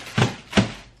 Also,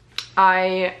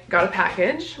 I got a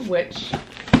package, which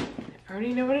I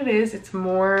already know what it is. It's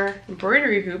more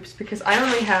embroidery hoops, because I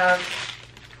only have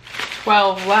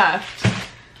 12 left.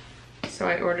 So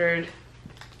I ordered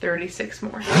 36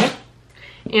 more.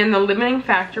 And the limiting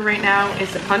factor right now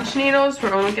is the punch needles.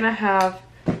 We're only gonna have,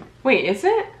 wait, is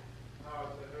it?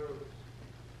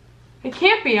 It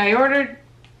can't be. I ordered,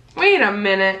 wait a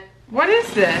minute. What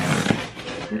is this?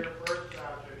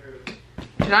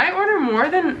 Did I order more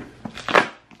than,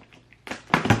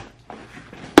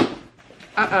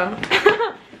 uh-oh.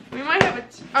 We might have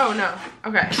oh no,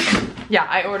 okay. Yeah,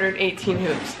 I ordered 18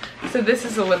 hoops. So this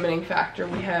is a limiting factor.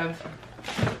 We have,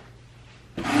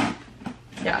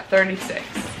 yeah, 36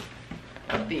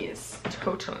 of these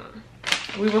total.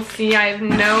 We will see. I have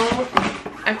no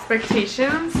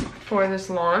expectations for this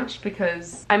launch,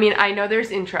 because, I mean, I know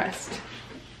there's interest.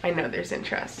 I know there's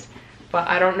interest. But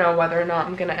I don't know whether or not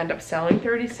I'm gonna end up selling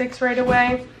 36 right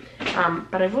away.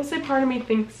 But I will say part of me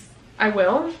thinks I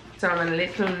will. So I'm a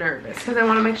little nervous, because I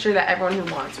want to make sure that everyone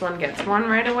who wants one gets one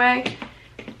right away.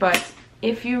 But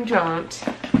if you don't,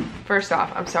 First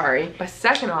off, I'm sorry. But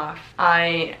second off,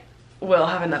 I will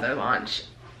have another launch.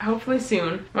 Hopefully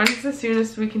soon. When's the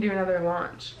soonest we can do another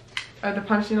launch? Are the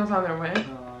punch needles on their way?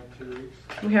 2 weeks.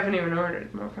 We haven't even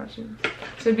ordered more punch needles.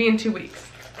 So it'd be in 2 weeks.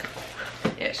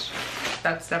 Ish.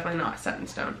 That's definitely not set in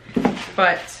stone.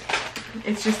 But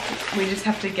it's just, we just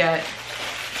have to get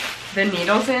the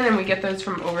needles in, and we get those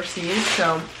from overseas,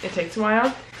 so it takes a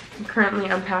while. I'm currently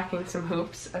unpacking some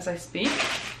hoops as I speak.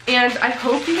 And I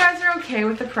hope you guys are okay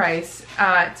with the price.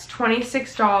 It's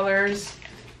 $26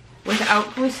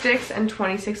 without glue sticks and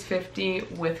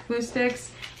 $26.50 with glue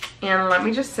sticks. And let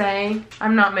me just say,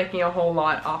 I'm not making a whole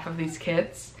lot off of these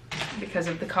kits because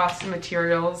of the cost of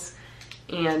materials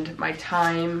and my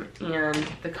time and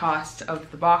the cost of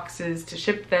the boxes to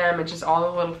ship them and just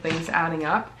all the little things adding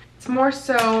up. It's more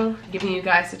so giving you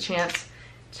guys a chance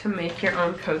to make your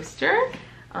own coaster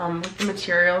with the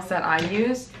materials that I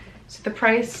use. So the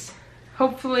price,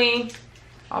 hopefully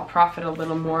I'll profit a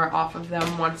little more off of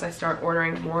them once I start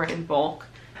ordering more in bulk.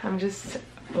 I'm just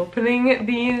opening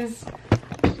these,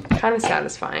 kind of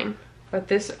satisfying. But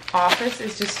this office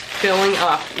is just filling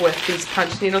up with these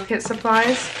punch needle kit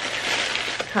supplies.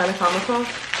 Kind of comical.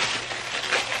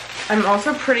 I'm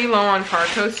also pretty low on car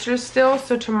coasters still,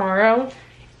 so tomorrow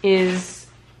is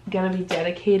gonna be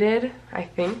dedicated, I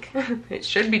think. It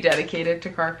should be dedicated to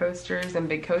car coasters and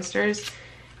big coasters.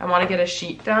 I want to get a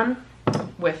sheet done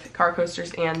with car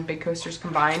coasters and big coasters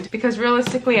combined, because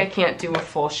realistically I can't do a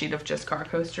full sheet of just car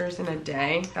coasters in a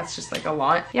day. That's just like a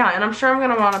lot. Yeah, and I'm sure I'm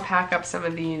gonna want to pack up some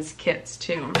of these kits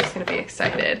too. I'm just gonna be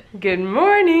excited. Good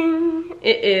morning.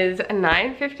 It is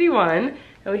 9:51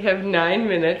 and we have 9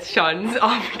 minutes. Sean's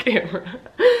off camera.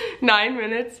 9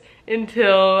 minutes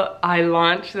until I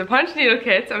launch the punch needle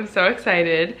kits. I'm so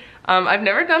excited. I've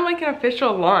never done like an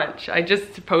official launch. I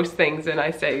just post things and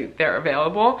I say they're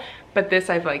available. But this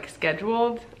I've like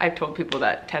scheduled. I've told people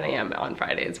that 10 a.m. on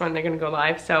Friday is when they're gonna go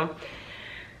live. So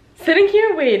sitting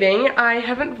here waiting. I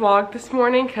haven't vlogged this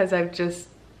morning because I've just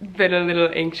been a little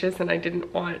anxious and I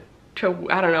didn't want to,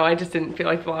 I don't know, I just didn't feel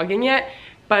like vlogging yet.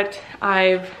 But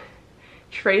I've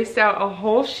traced out a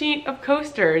whole sheet of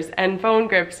coasters and phone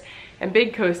grips and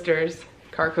big coasters,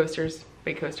 car coasters,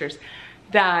 big coasters,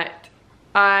 that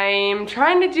I'm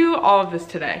trying to do all of this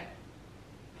today.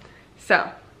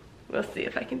 So we'll see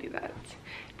if I can do that,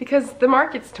 because the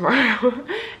market's tomorrow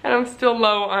and I'm still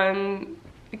low on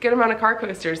a good amount of car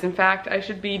coasters. In fact, I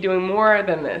should be doing more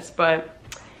than this, but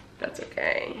that's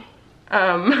okay.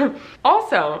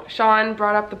 Also, Sean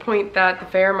brought up the point that the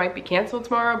fair might be canceled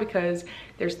tomorrow because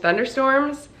there's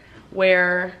thunderstorms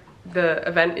where the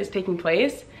event is taking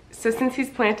place. So since he's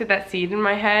planted that seed in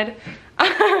my head,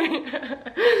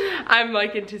 I'm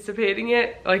like anticipating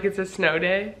it like it's a snow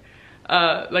day.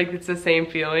 Like it's the same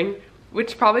feeling,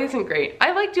 which probably isn't great.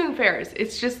 I like doing fairs.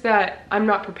 It's just that I'm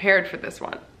not prepared for this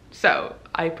one. So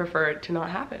I prefer it to not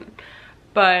happen,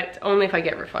 but only if I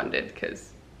get refunded,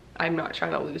 because I'm not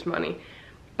trying to lose money.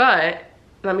 But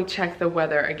let me check the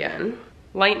weather again.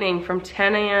 Lightning from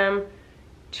 10 a.m.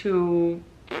 to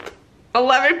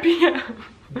 11 p.m.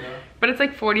 Yeah. But it's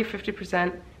like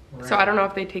 40–50%. So I don't know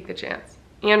if they take the chance.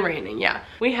 And raining, yeah.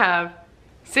 We have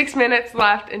 6 minutes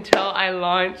left until I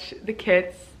launch the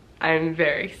kits. I'm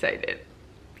very excited.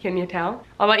 Can you tell?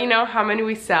 I'll let you know how many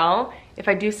we sell. If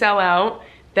I do sell out,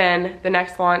 then the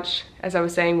next launch, as I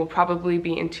was saying, will probably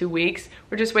be in 2 weeks.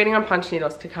 We're just waiting on punch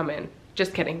needles to come in.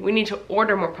 Just kidding. We need to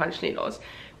order more punch needles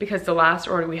because the last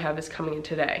order we have is coming in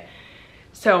today.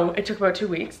 So it took about 2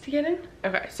 weeks to get in.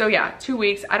 Okay, so yeah, 2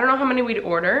 weeks. I don't know how many we'd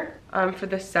order for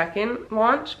the second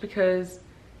launch because,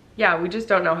 yeah, we just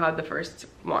don't know how the first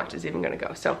launch is even gonna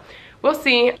go. So we'll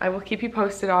see. I will keep you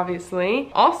posted, obviously.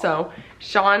 Also,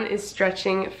 Sean is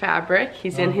stretching fabric.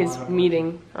 He's in his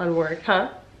meeting on work, huh?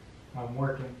 I'm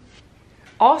working.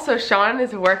 Also, Sean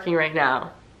is working right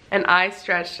now, and I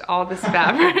stretched all this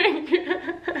fabric.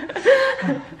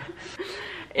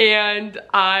 And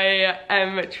I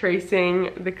am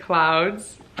tracing the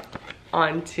clouds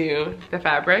onto the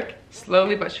fabric,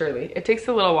 slowly but surely. It takes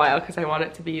a little while because I want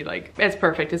it to be like as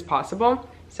perfect as possible.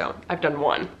 So I've done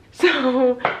one.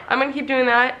 So I'm gonna keep doing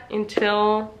that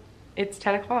until it's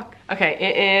 10 o'clock. Okay,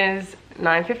 it is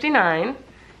 9:59.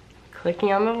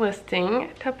 Clicking on the listing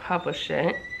to publish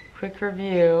it. Quick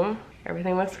review.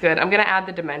 Everything looks good. I'm gonna add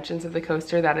the dimensions of the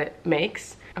coaster that it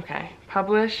makes. Okay,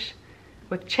 publish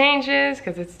with changes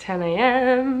because it's 10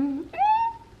 a.m.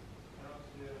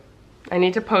 I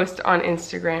need to post on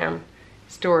Instagram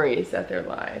stories that they're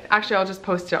live. Actually, I'll just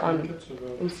post it on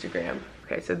Instagram.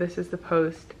 Okay, so this is the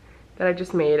post that I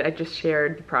just made. I just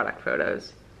shared the product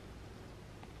photos.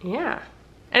 Yeah.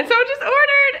 And so I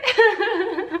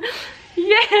just ordered.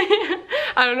 Yay!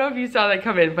 I don't know if you saw that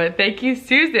come in, but thank you,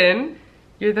 Susan.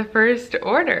 You're the first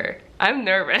order. I'm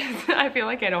nervous. I feel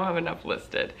like I don't have enough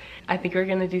listed. I think we're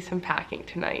gonna do some packing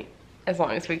tonight, as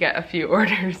long as we get a few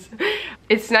orders.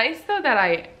 It's nice though that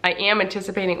I am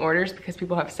anticipating orders because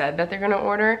people have said that they're gonna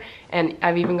order, and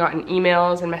I've even gotten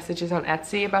emails and messages on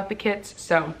Etsy about the kits,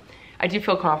 so I do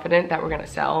feel confident that we're gonna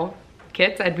sell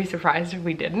kits. I'd be surprised if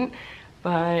we didn't,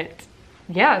 but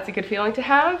yeah, it's a good feeling to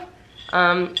have.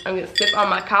 I'm gonna sip on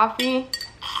my coffee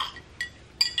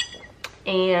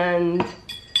and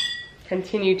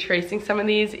continue tracing some of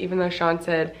these, even though Sean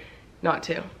said not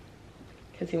to,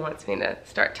 because he wants me to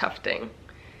start tufting.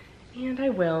 And I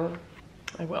will,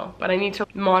 but I need to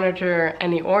monitor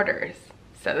any orders.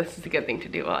 So this is a good thing to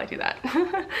do while I do that.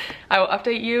 I will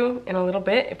update you in a little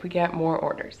bit if we get more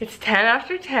orders. It's 10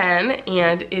 after 10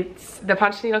 and the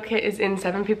punch needle kit is in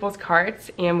 7 people's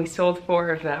carts and we sold 4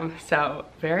 of them. So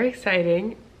very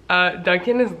exciting.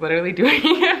 Duncan is literally doing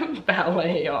a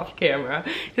ballet off camera.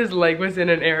 His leg was in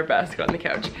an arabesque on the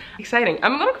couch. Exciting.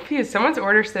 I'm a little confused. Someone's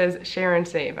order says share and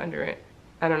save under it.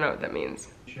 I don't know what that means.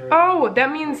 Sure. Oh,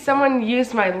 that means someone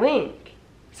used my link.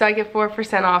 So I get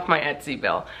 4% off my Etsy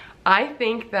bill. I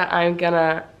think that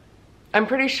I'm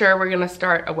pretty sure we're gonna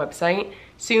start a website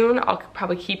soon. I'll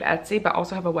probably keep Etsy, but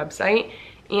also have a website.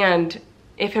 And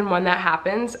if and when that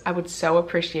happens, I would so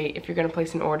appreciate if you're gonna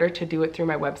place an order to do it through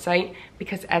my website,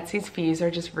 because Etsy's fees are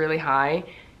just really high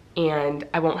and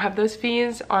I won't have those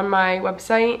fees on my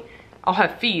website. I'll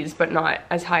have fees, but not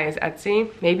as high as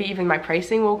Etsy. Maybe even my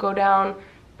pricing will go down,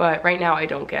 but right now I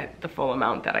don't get the full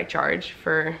amount that I charge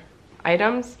for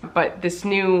items. But this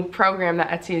new program that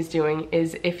Etsy is doing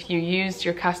is if you use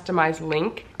your customized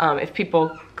link, if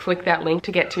people click that link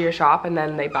to get to your shop and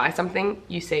then they buy something,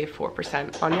 you save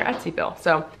 4% on your Etsy bill.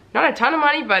 So not a ton of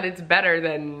money, but it's better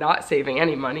than not saving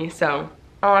any money. So,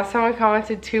 oh, someone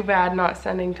commented, too bad not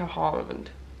sending to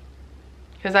Holland.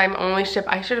 Because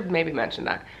I should have maybe mentioned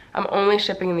that. I'm only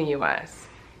shipping in the US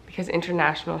because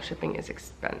international shipping is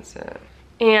expensive.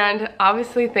 And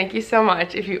obviously, thank you so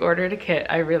much if you ordered a kit.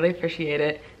 I really appreciate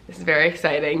it. This is very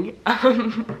exciting.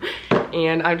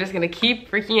 And I'm just gonna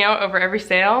keep freaking out over every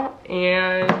sale.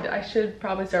 And I should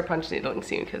probably start punch needling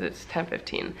soon because it's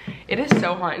 10:15. It is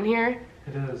so hot in here.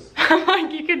 It is.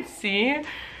 Like, you can see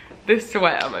the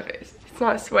sweat on my face. It's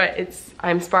not sweat,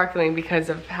 I'm sparkling because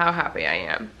of how happy I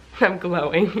am. I'm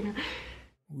glowing.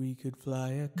 We could fly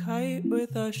a kite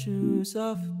with our shoes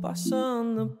off, bossa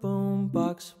on the boom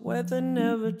box, weather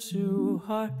never too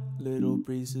hot. Little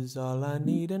breeze is all I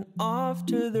need, and off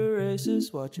to the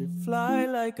races. Watch it fly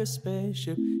like a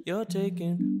spaceship. You're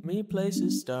taking me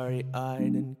places,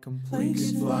 starry-eyed and complacent.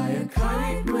 We could fly a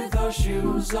kite with our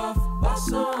shoes off,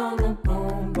 bossa on the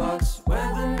boom box,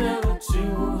 weather never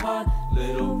too hot.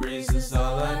 Little breeze is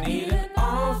all I need, and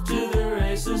off to the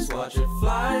races. Watch it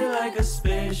fly like a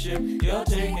spaceship. You're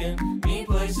taking me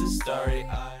places,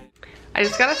 starry-eyed. I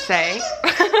just gotta say,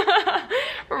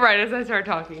 right as I start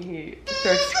talking, he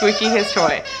starts squeaking his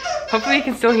toy. Hopefully you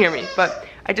can still hear me, but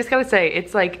I just gotta say,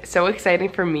 it's like so exciting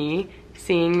for me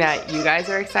seeing that you guys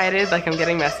are excited. Like, I'm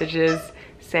getting messages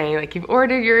saying like you've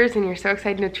ordered yours and you're so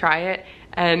excited to try it,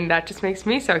 and that just makes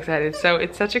me so excited. So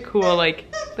it's such a cool like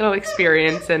little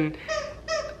experience and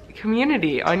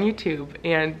community on YouTube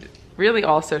and really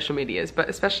all social medias, but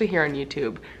especially here on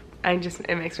YouTube.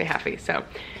 It makes me happy. So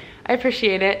I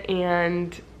appreciate it,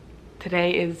 and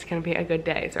today is gonna be a good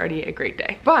day. It's already a great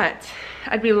day. But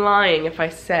I'd be lying if I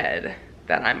said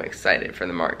that I'm excited for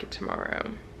the market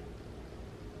tomorrow.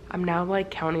 I'm now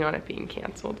like counting on it being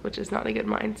canceled, which is not a good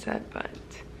mindset, but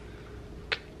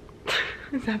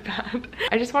is that bad?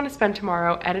 I just want to spend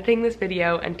tomorrow editing this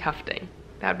video and tufting.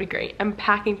 That'd be great. I'm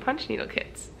packing punch needle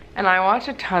kits. And I watch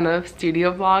a ton of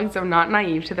studio vlogs. I'm not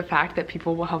naive to the fact that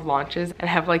people will have launches and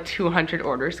have like 200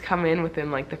 orders come in within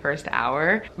like the first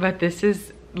hour. But this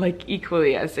is like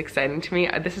equally as exciting to me.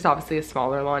 This is obviously a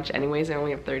smaller launch anyways. I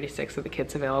only have 36 of the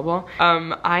kits available.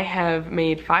 I have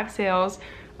made 5 sales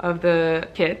of the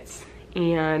kits,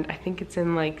 and I think it's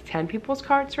in like 10 people's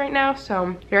carts right now.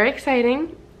 So very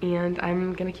exciting, and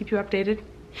I'm gonna keep you updated.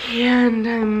 And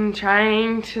I'm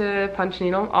trying to punch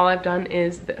needle. All I've done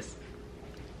is this.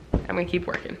 I'm gonna keep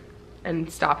working and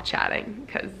stop chatting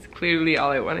because clearly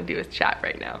all I want to do is chat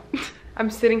right now. I'm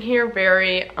sitting here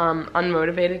very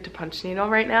unmotivated to punch needle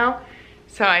right now,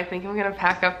 so I think I'm gonna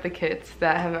pack up the kits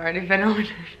that have already been ordered.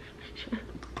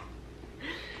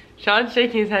 Sean's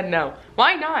shaking his head no.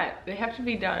 Why not? They have to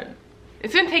be done.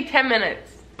 It's gonna take 10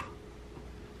 minutes.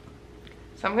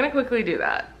 So I'm gonna quickly do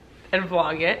that and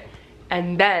vlog it,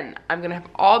 and then I'm gonna have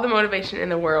all the motivation in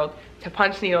the world to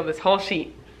punch needle this whole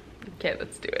sheet. Okay,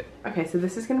 let's do it. Okay, so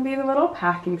this is gonna be the little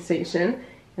packing station,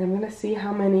 and I'm gonna see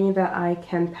how many that I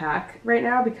can pack right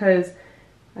now, because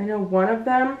I know one of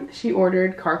them, she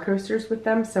ordered car coasters with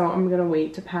them, so I'm gonna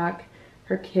wait to pack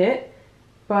her kit.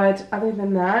 But other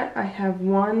than that, I have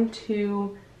 1,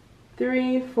 2,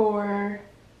 3, 4,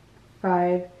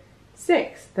 5,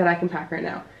 6 that I can pack right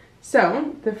now.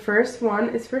 So the first one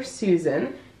is for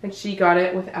Susan, and she got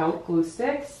it without glue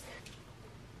sticks.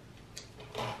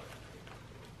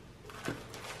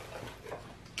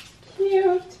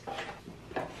 Cute.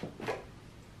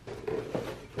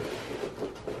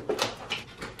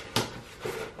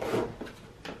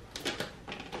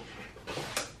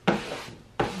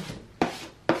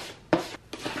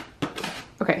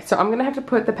 Okay, so I'm gonna have to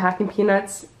put the packing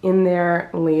peanuts in there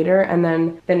later and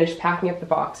then finish packing up the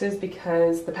boxes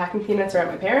because the packing peanuts are at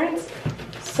my parents'.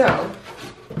 So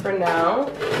for now,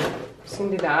 I'm just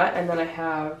gonna do that, and then I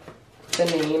have the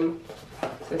name.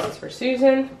 So this is for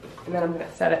Susan, and then I'm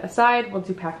gonna set it aside. We'll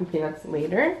do packing peanuts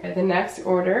later. Okay, the next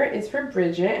order is for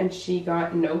Bridget, and she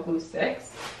got no glue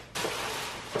sticks.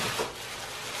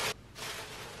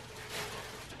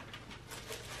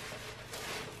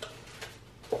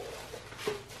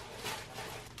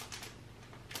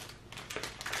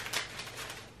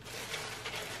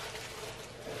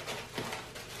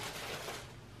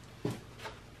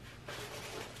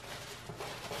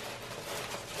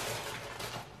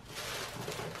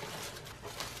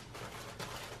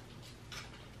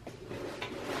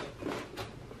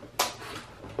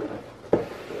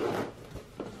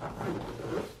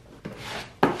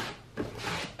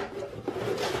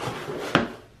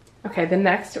 Okay, the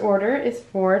next order is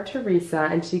for Teresa,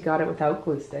 and she got it without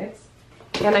glue sticks.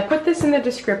 And I put this in the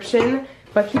description,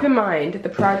 but keep in mind, the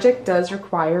project does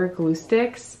require glue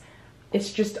sticks.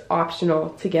 It's just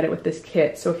optional to get it with this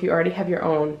kit. So if you already have your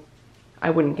own, I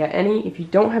wouldn't get any. If you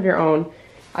don't have your own,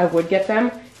 I would get them.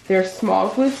 They're small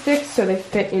glue sticks, so they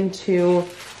fit into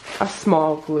a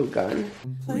small glue gun.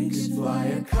 We could fly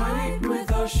a kite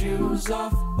with our shoes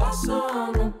off, bus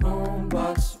on a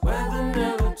boombox, weather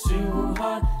never too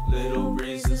hot. Little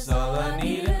breeze is all I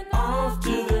need, and off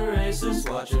to the races.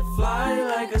 Watch it fly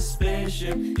like a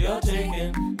spaceship. You're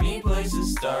taking me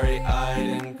places, starry-eyed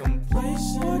and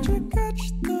complacent. Watch it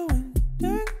catch the wind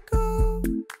and go.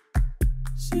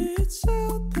 See it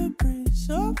sail the breeze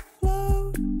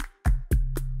afloat.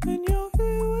 When you're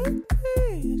here with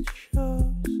me, it shows.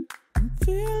 I'm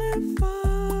feeling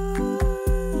fine.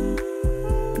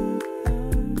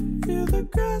 Feel the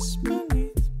grass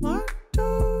beneath my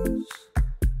toes.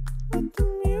 Let the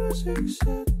music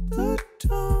set the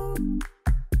tone.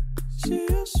 See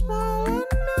your smile and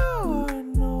now I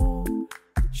know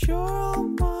that you're all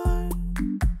mine.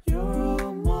 You're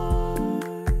all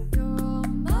mine. You're all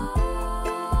mine.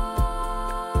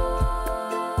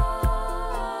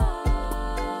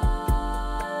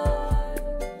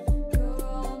 You're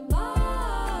all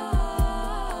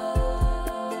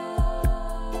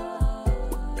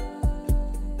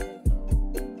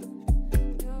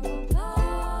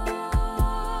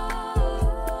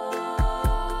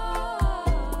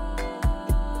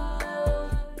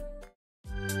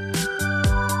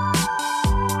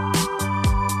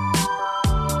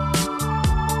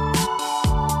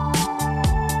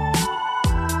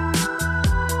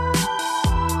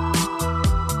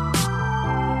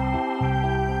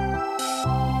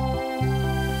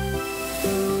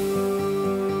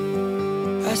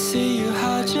I see you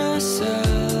hide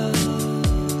yourself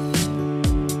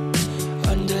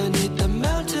underneath the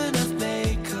mountain of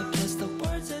makeup. That's the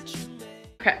words that you make.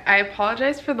 Okay, I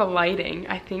apologize for the lighting.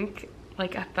 I think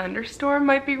like a thunderstorm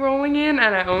might be rolling in,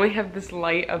 and I only have this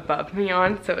light above me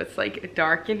on, so it's like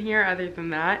dark in here other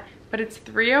than that. But it's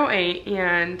 3:08,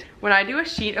 and when I do a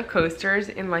sheet of coasters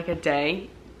in like a day,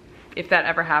 if that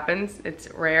ever happens,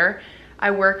 it's rare,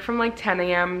 I work from like 10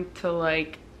 a.m. to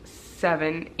like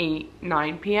 7, 8,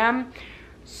 9 p.m.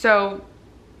 So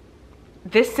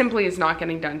this simply is not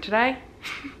getting done today.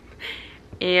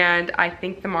 And I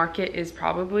think the market is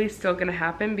probably still gonna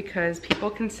happen because people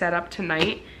can set up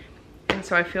tonight. And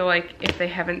so I feel like if they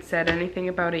haven't said anything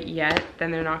about it yet,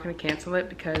 then they're not gonna cancel it,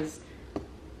 because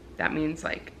that means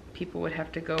like people would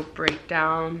have to go break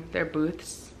down their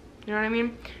booths. You know what I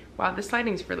mean? Wow, this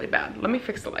lighting's really bad. Let me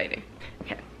fix the lighting.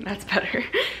 Okay, that's better.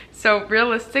 So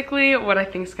realistically, what I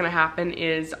think is gonna happen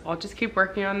is I'll just keep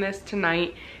working on this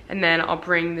tonight, and then I'll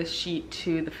bring this sheet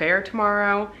to the fair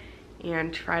tomorrow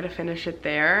and try to finish it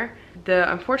there.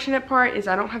 The unfortunate part is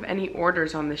I don't have any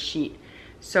orders on this sheet.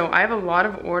 So I have a lot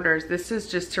of orders. This is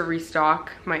just to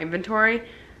restock my inventory.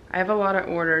 I have a lot of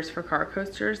orders for car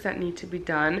coasters that need to be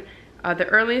done. The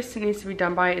earliest it needs to be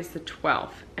done by is the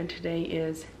 12th, and today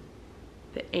is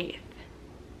the 8th.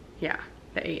 Yeah,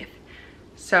 the 8th.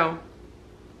 So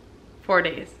 4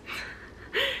 days.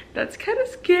 That's kind of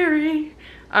scary.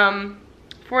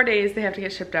 4 days they have to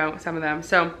get shipped out, some of them.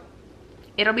 So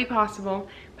it'll be possible,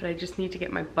 but I just need to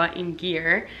get my butt in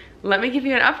gear. Let me give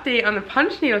you an update on the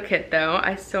punch needle kit though.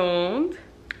 I've sold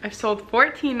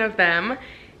 14 of them,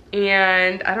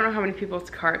 and I don't know how many people's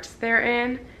carts they're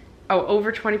in. Oh,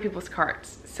 over 20 people's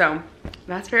carts. So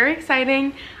that's very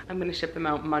exciting. I'm gonna ship them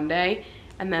out Monday.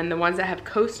 And then the ones that have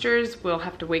coasters will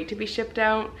have to wait to be shipped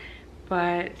out.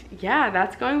 But yeah,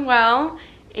 that's going well.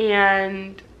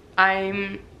 And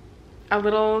I'm a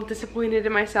little disappointed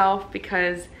in myself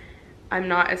because I'm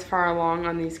not as far along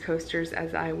on these coasters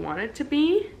as I wanted to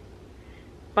be.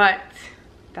 But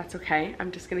that's okay.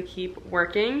 I'm just gonna keep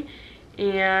working.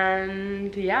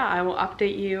 And yeah, I will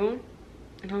update you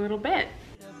in a little bit.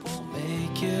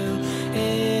 Make you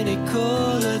any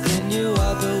cooler than you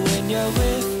are, but when you're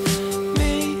with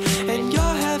me and you're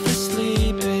half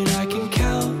asleep and I can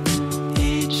count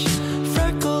each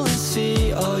freckle and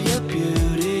see all your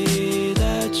beauty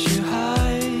that you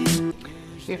hide.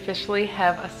 We officially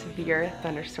have a severe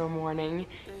thunderstorm warning,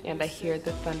 and I hear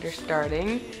the thunder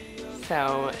starting.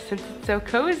 So since it's so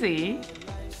cozy,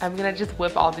 I'm gonna just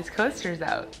whip all these coasters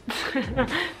out.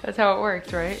 That's how it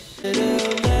works, right?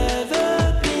 It'll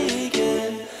never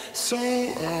begin. So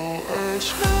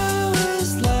how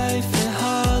is life in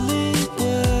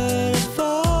Hollywood if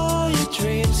all your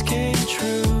dreams came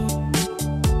true?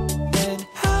 And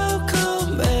how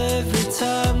come every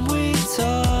time we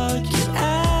talk you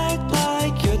act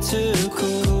like you're too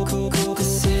cool? The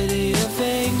city of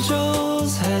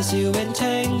angels has you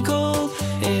entangled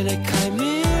in a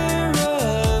chimera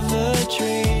of a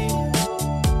dream.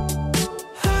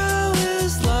 How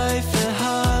is life in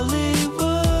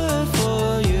Hollywood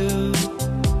for you?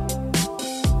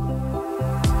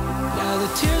 Now the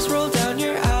tears roll down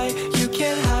your eye, you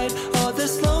can't hide all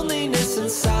this loneliness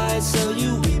inside, so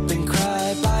you weep and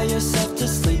cry by yourself to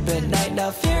sleep at night.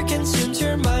 Now fear consumes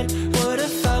your mind. What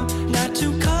if I'm not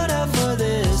too cut out for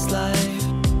this life?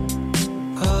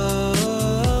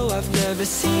 Oh, I've never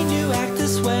seen you act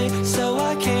this way, so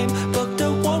I came, booked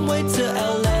a one-way to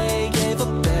LA, gave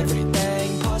up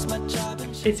everything, paused my job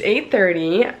and It's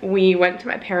 8:30. We went to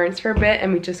my parents for a bit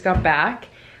and we just got back.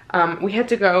 We had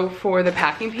to go for the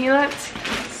packing peanuts.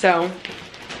 So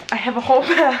I have a whole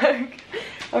bag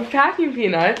of packing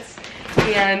peanuts,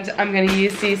 and I'm gonna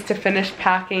use these to finish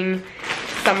packing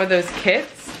some of those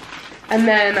kits. And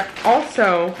then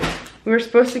also, we were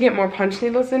supposed to get more punch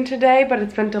needles in today, but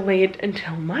it's been delayed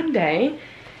until Monday,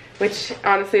 which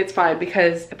honestly it's fine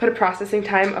because I put a processing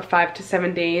time of 5 to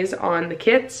 7 days on the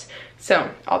kits. So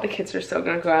all the kits are still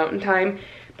gonna go out in time,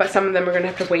 but some of them are gonna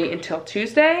have to wait until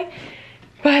Tuesday.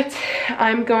 But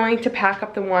I'm going to pack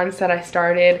up the ones that I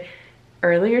started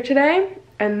earlier today.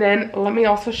 And then let me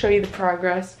also show you the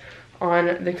progress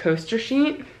on the coaster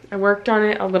sheet. I worked on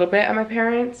it a little bit at my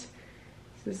parents'.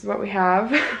 This is what we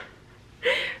have.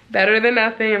 Better than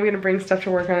nothing. I'm gonna bring stuff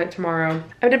to work on it tomorrow.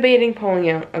 I'm debating pulling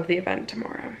out of the event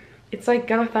tomorrow. It's like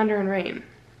gonna thunder and rain.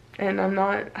 And I don't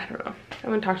know. I'm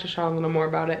gonna talk to Sean a little more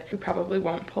about it. We probably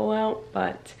won't pull out,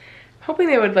 but I'm hoping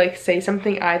they would like say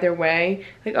something either way.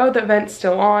 Like, oh, the event's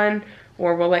still on,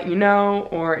 or we'll let you know,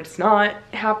 or it's not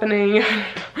happening.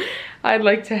 I'd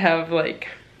like to have like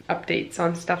updates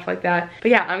on stuff like that.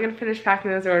 But yeah, I'm gonna finish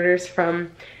packing those orders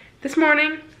from this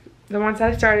morning, the ones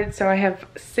that I started. So I have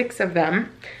 6 of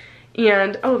them.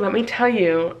 And oh, let me tell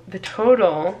you the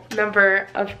total number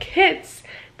of kits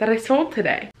that I sold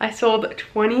today. I sold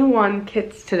 21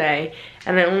 kits today,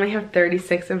 and I only have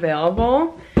 36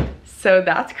 available. So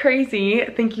that's crazy.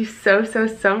 Thank you so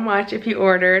much if you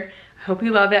ordered. I hope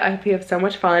you love it. I hope you have so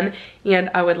much fun,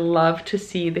 and I would love to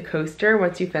see the coaster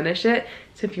once you finish it.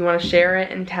 So if you want to share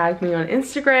it and tag me on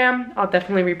Instagram, I'll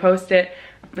definitely repost it.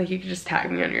 Like, you can just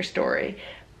tag me on your story.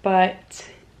 But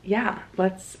yeah,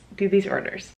 let's do these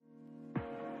orders.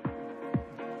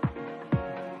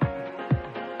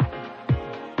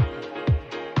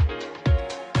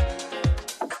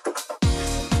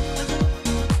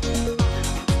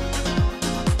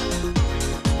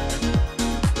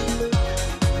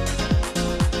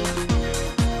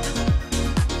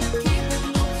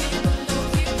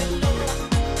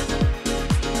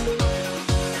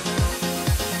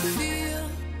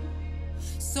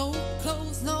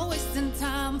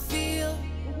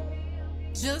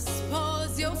 Just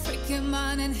pause your freaking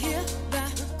mind and hear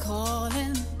that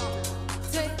calling,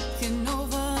 taking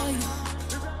over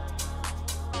you.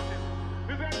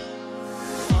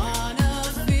 Wanna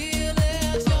feel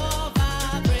it, your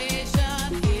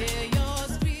vibration, hear your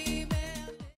screaming.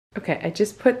 Okay, I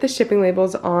just put the shipping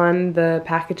labels on the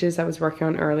packages I was working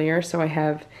on earlier. So I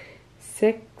have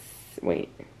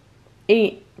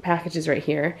 8 packages right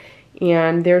here.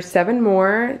 And there's 7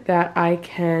 more that I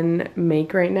can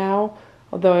make right now,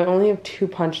 although I only have 2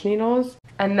 punch needles.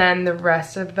 And then the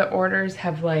rest of the orders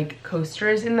have like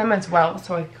coasters in them as well,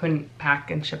 so I couldn't pack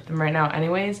and ship them right now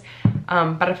anyways.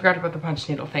 But I forgot about the punch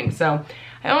needle thing, so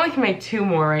I only can make 2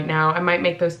 more right now. I might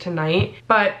make those tonight.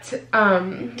 But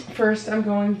first I'm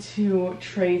going to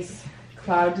trace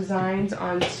cloud designs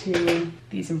onto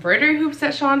these embroidery hoops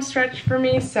that Sean stretched for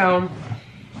me. So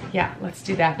yeah, let's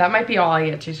do that. That might be all I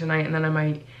get to tonight, and then I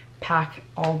might pack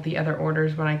all the other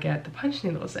orders when I get the punch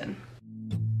needles in.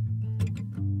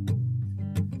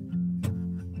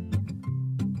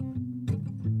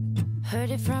 Heard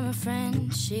it from a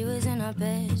friend, she was in our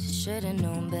bed, should've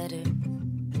known better.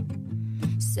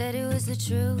 Said it was the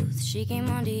truth, she came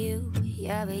onto you,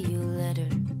 yeah, but you let her.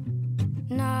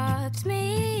 Knocked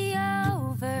me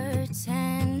over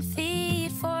 10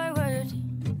 feet forward.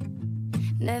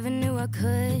 Never knew I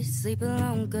could sleep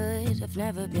alone good, I've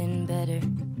never been better.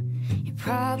 You're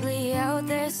probably out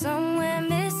there somewhere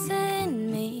missing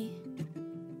me.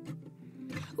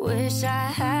 Wish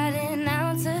I had an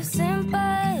ounce of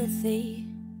sympathy.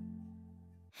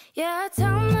 Yeah, I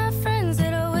tell my friends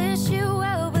that I wish you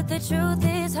well, but the truth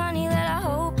is, honey, that I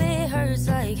hope it hurts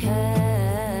like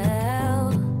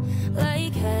hell.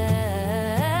 Like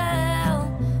hell.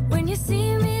 When you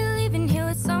see me leaving here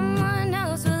with someone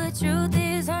else, well, the truth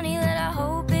is, honey, that I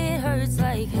hope it hurts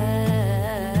like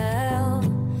hell.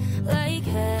 Like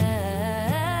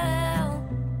hell.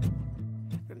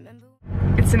 Remember.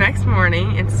 It's the next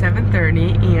morning, it's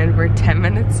 7:30, and we're 10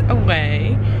 minutes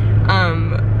away.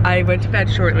 I went to bed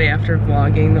shortly after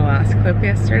vlogging the last clip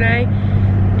yesterday,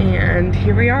 and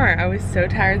here we are. I was so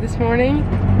tired this morning,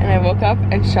 and I woke up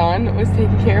and Sean was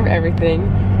taking care of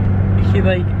everything. He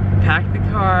like packed the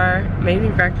car, made me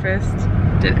breakfast,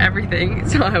 did everything,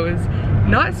 so I was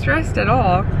not stressed at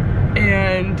all.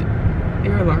 And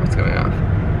your alarm's going off.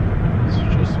 This is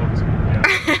just what's going on. I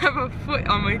have a foot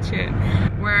on my chin.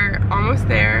 We're almost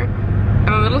there.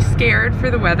 I'm a little scared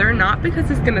for the weather, not because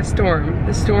it's gonna storm.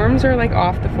 The storms are like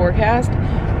off the forecast,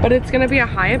 but it's gonna be a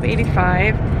high of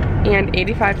 85 and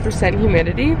 85%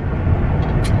 humidity.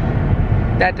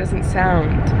 That doesn't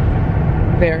sound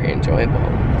very enjoyable,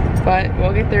 but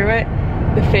we'll get through it.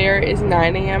 The fair is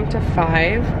 9 a.m. to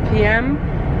 5 p.m.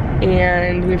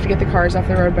 and we have to get the cars off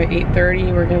the road by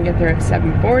 8:30. We're gonna get there at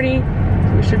 7:40,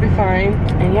 so we should be fine.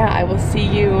 And yeah, I will see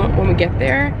you when we get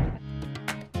there.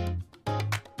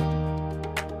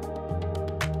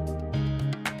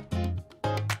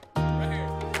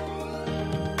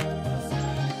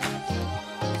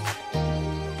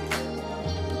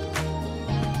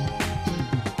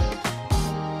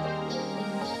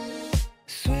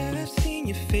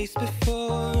 Face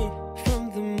before,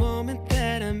 from the moment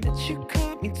that I met you,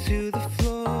 caught me to the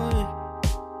floor.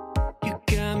 You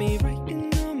got me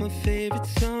writing all my favorite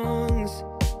songs.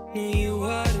 You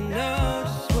ought to know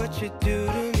just what you do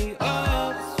to me.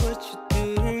 Oh, it's what you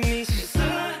do to me.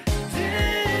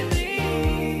 Suddenly,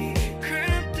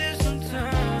 cramped as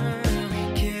sometimes we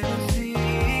can't see.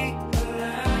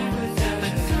 Alive without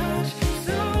a touch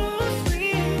so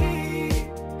sweet.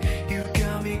 You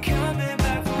got me coming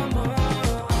back for more.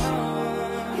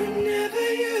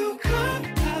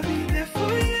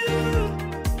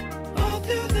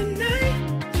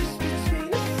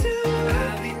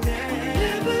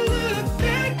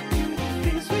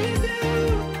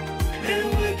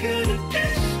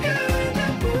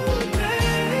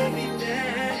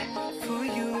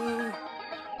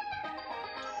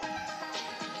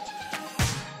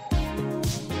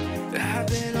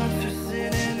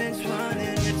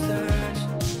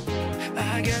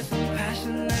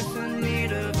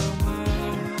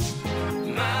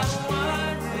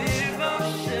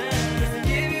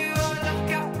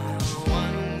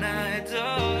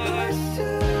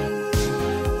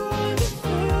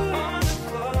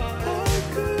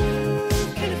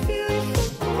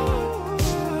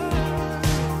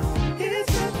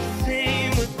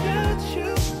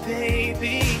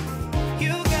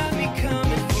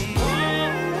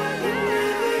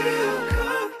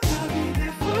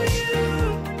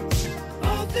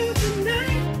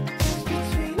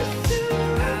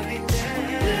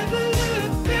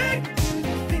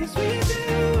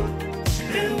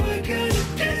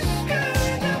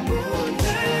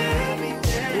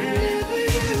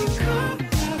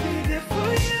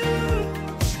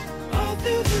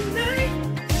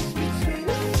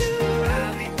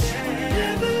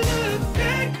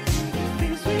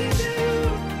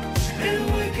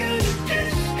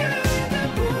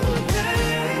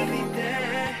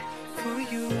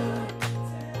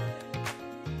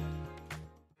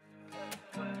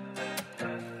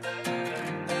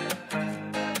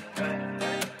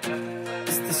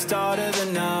 the start of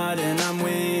the night and I'm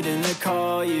waiting to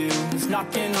call you. Who's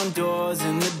knocking on doors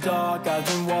in the dark? I've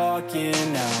been walking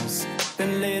hours,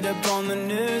 been laid up on the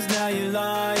news, now you're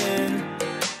lying.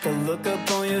 The look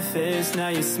up on your face, now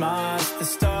you smile. It's the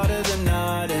start of the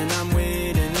night and I'm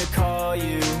waiting to call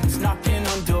you. Who's knocking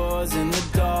on doors in the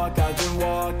dark? I've been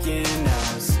walking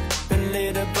hours, been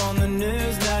laid up on the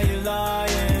news, now you're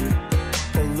lying.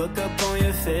 The look up on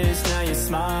your face, now you're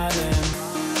smiling.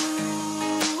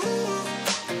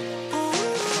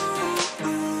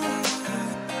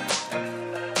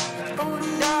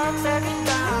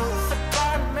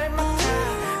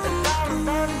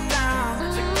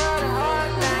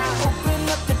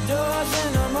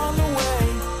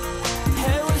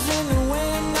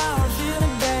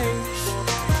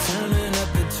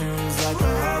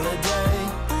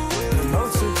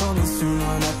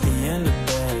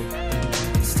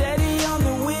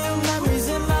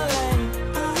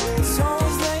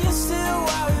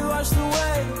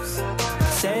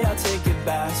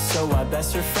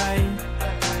 Best refrain,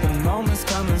 the moment's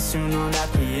coming soon on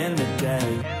at the end of the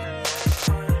day.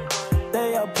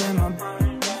 They up in my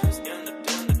brain,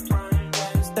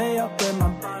 they up in my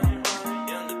brain,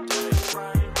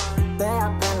 they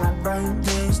up in my brain.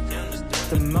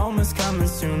 The moment's coming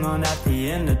soon on at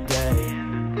the end of the day.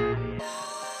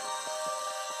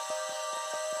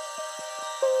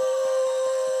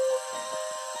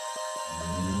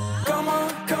 Come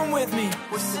on, come with me,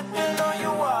 we're sipping on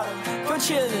your water. We're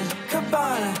chillin',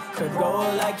 Cabana, could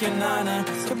roll like your nana.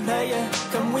 Could play ya,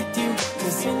 come with you,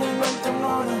 to sing and run the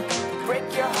morning. Break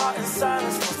your heart in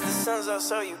silence, the sun's out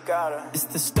so you gotta. It's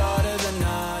the start of the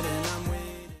night and I'm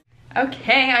waiting.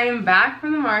 Okay, I am back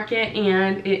from the market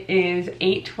and it is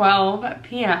 8:12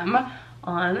 p.m.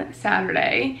 on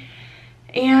Saturday.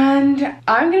 And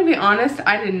I'm gonna be honest,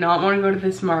 I did not want to go to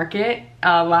this market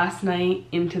last night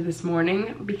into this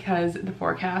morning because the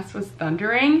forecast was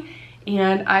thundering.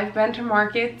 And I've been to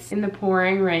markets in the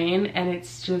pouring rain and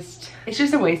it's just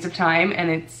a waste of time, and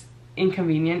it's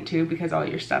inconvenient too because all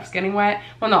your stuff's getting wet.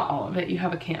 Well, not all of it, you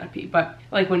have a canopy, but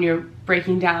like when you're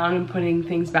breaking down and putting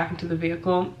things back into the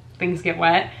vehicle, things get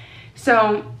wet.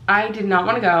 So I did not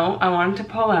want to go, I wanted to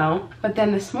pull out. But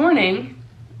then this morning,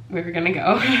 we were gonna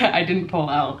go, I didn't pull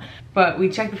out. But we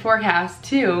checked the forecast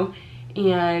too,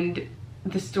 and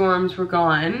the storms were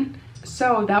gone.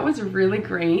 So that was really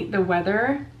great. The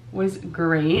weather was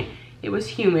great. It was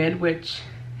humid, which,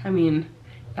 I mean,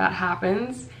 that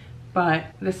happens, but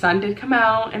the sun did come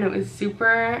out and it was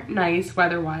super nice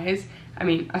weather-wise. I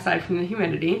mean, aside from the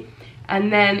humidity.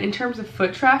 And then in terms of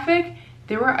foot traffic,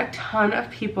 there were a ton of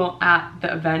people at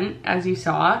the event, as you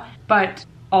saw, but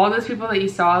all those people that you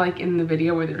saw like in the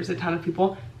video where there was a ton of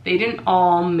people, they didn't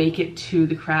all make it to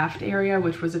the craft area,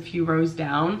 which was a few rows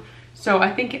down. So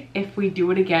I think if we do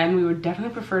it again, we would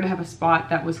definitely prefer to have a spot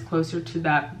that was closer to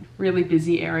that really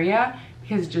busy area,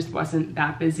 because it just wasn't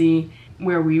that busy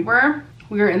where we were.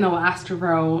 We were in the last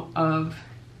row of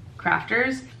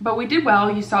crafters, but we did well.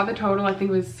 You saw the total, I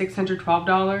think it was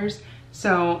 $612.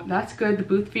 So that's good. The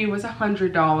booth fee was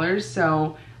 $100,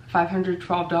 so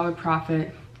 $512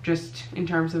 profit just in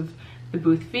terms of the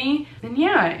booth fee. And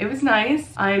yeah, it was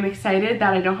nice. I'm excited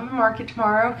that I don't have a market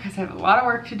tomorrow because I have a lot of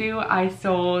work to do. I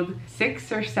sold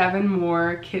 6 or 7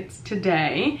 more kits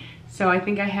today. So I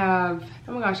think I have,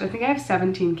 oh my gosh, I think I have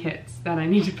 17 kits that I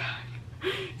need to pack.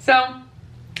 So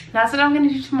that's what I'm gonna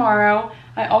do tomorrow.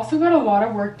 I also got a lot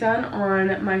of work done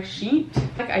on my sheet.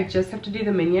 Like, I just have to do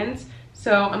the minions.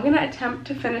 So I'm gonna attempt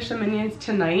to finish the minions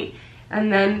tonight.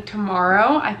 And then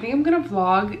tomorrow, I think I'm gonna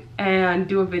vlog and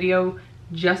do a video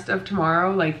just of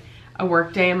tomorrow, like a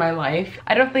work day in my life.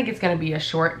 I don't think it's gonna be a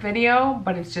short video,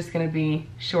 but it's just gonna be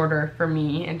shorter for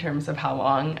me in terms of how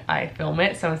long I film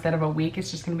it. So instead of a week,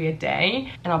 it's just gonna be a day,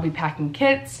 and I'll be packing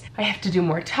kits. I have to do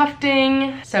more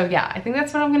tufting. So yeah, I think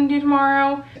that's what I'm gonna do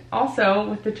tomorrow. Also,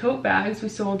 with the tote bags, we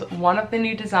sold one of the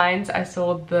new designs. I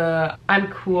sold the I'm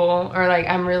cool, or like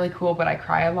I'm really cool, but I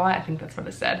cry a lot. I think that's what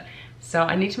it said. So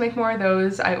I need to make more of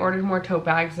those. I ordered more tote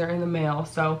bags, they're in the mail.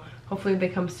 So hopefully they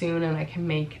come soon and I can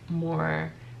make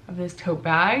more of those tote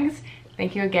bags.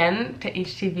 Thank you again to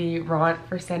HTV Ront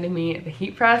for sending me the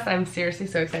heat press. I'm seriously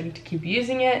so excited to keep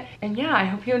using it. And yeah, I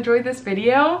hope you enjoyed this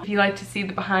video. If you like to see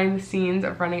the behind the scenes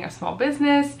of running a small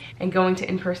business and going to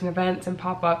in-person events and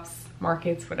pop-ups,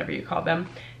 markets, whatever you call them,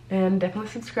 then definitely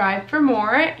subscribe for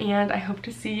more. And I hope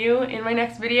to see you in my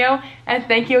next video. And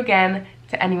thank you again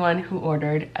to anyone who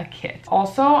ordered a kit.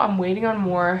 Also, I'm waiting on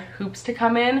more hoops to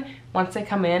come in. Once they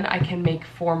come in, I can make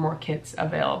 4 more kits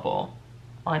available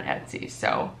on Etsy.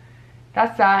 So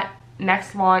that's that.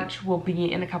 Next launch will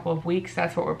be in a couple of weeks.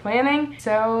 That's what we're planning.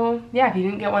 So yeah, if you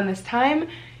didn't get one this time,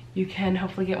 you can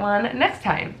hopefully get one next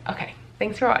time. Okay,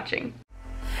 thanks for watching.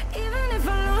 Even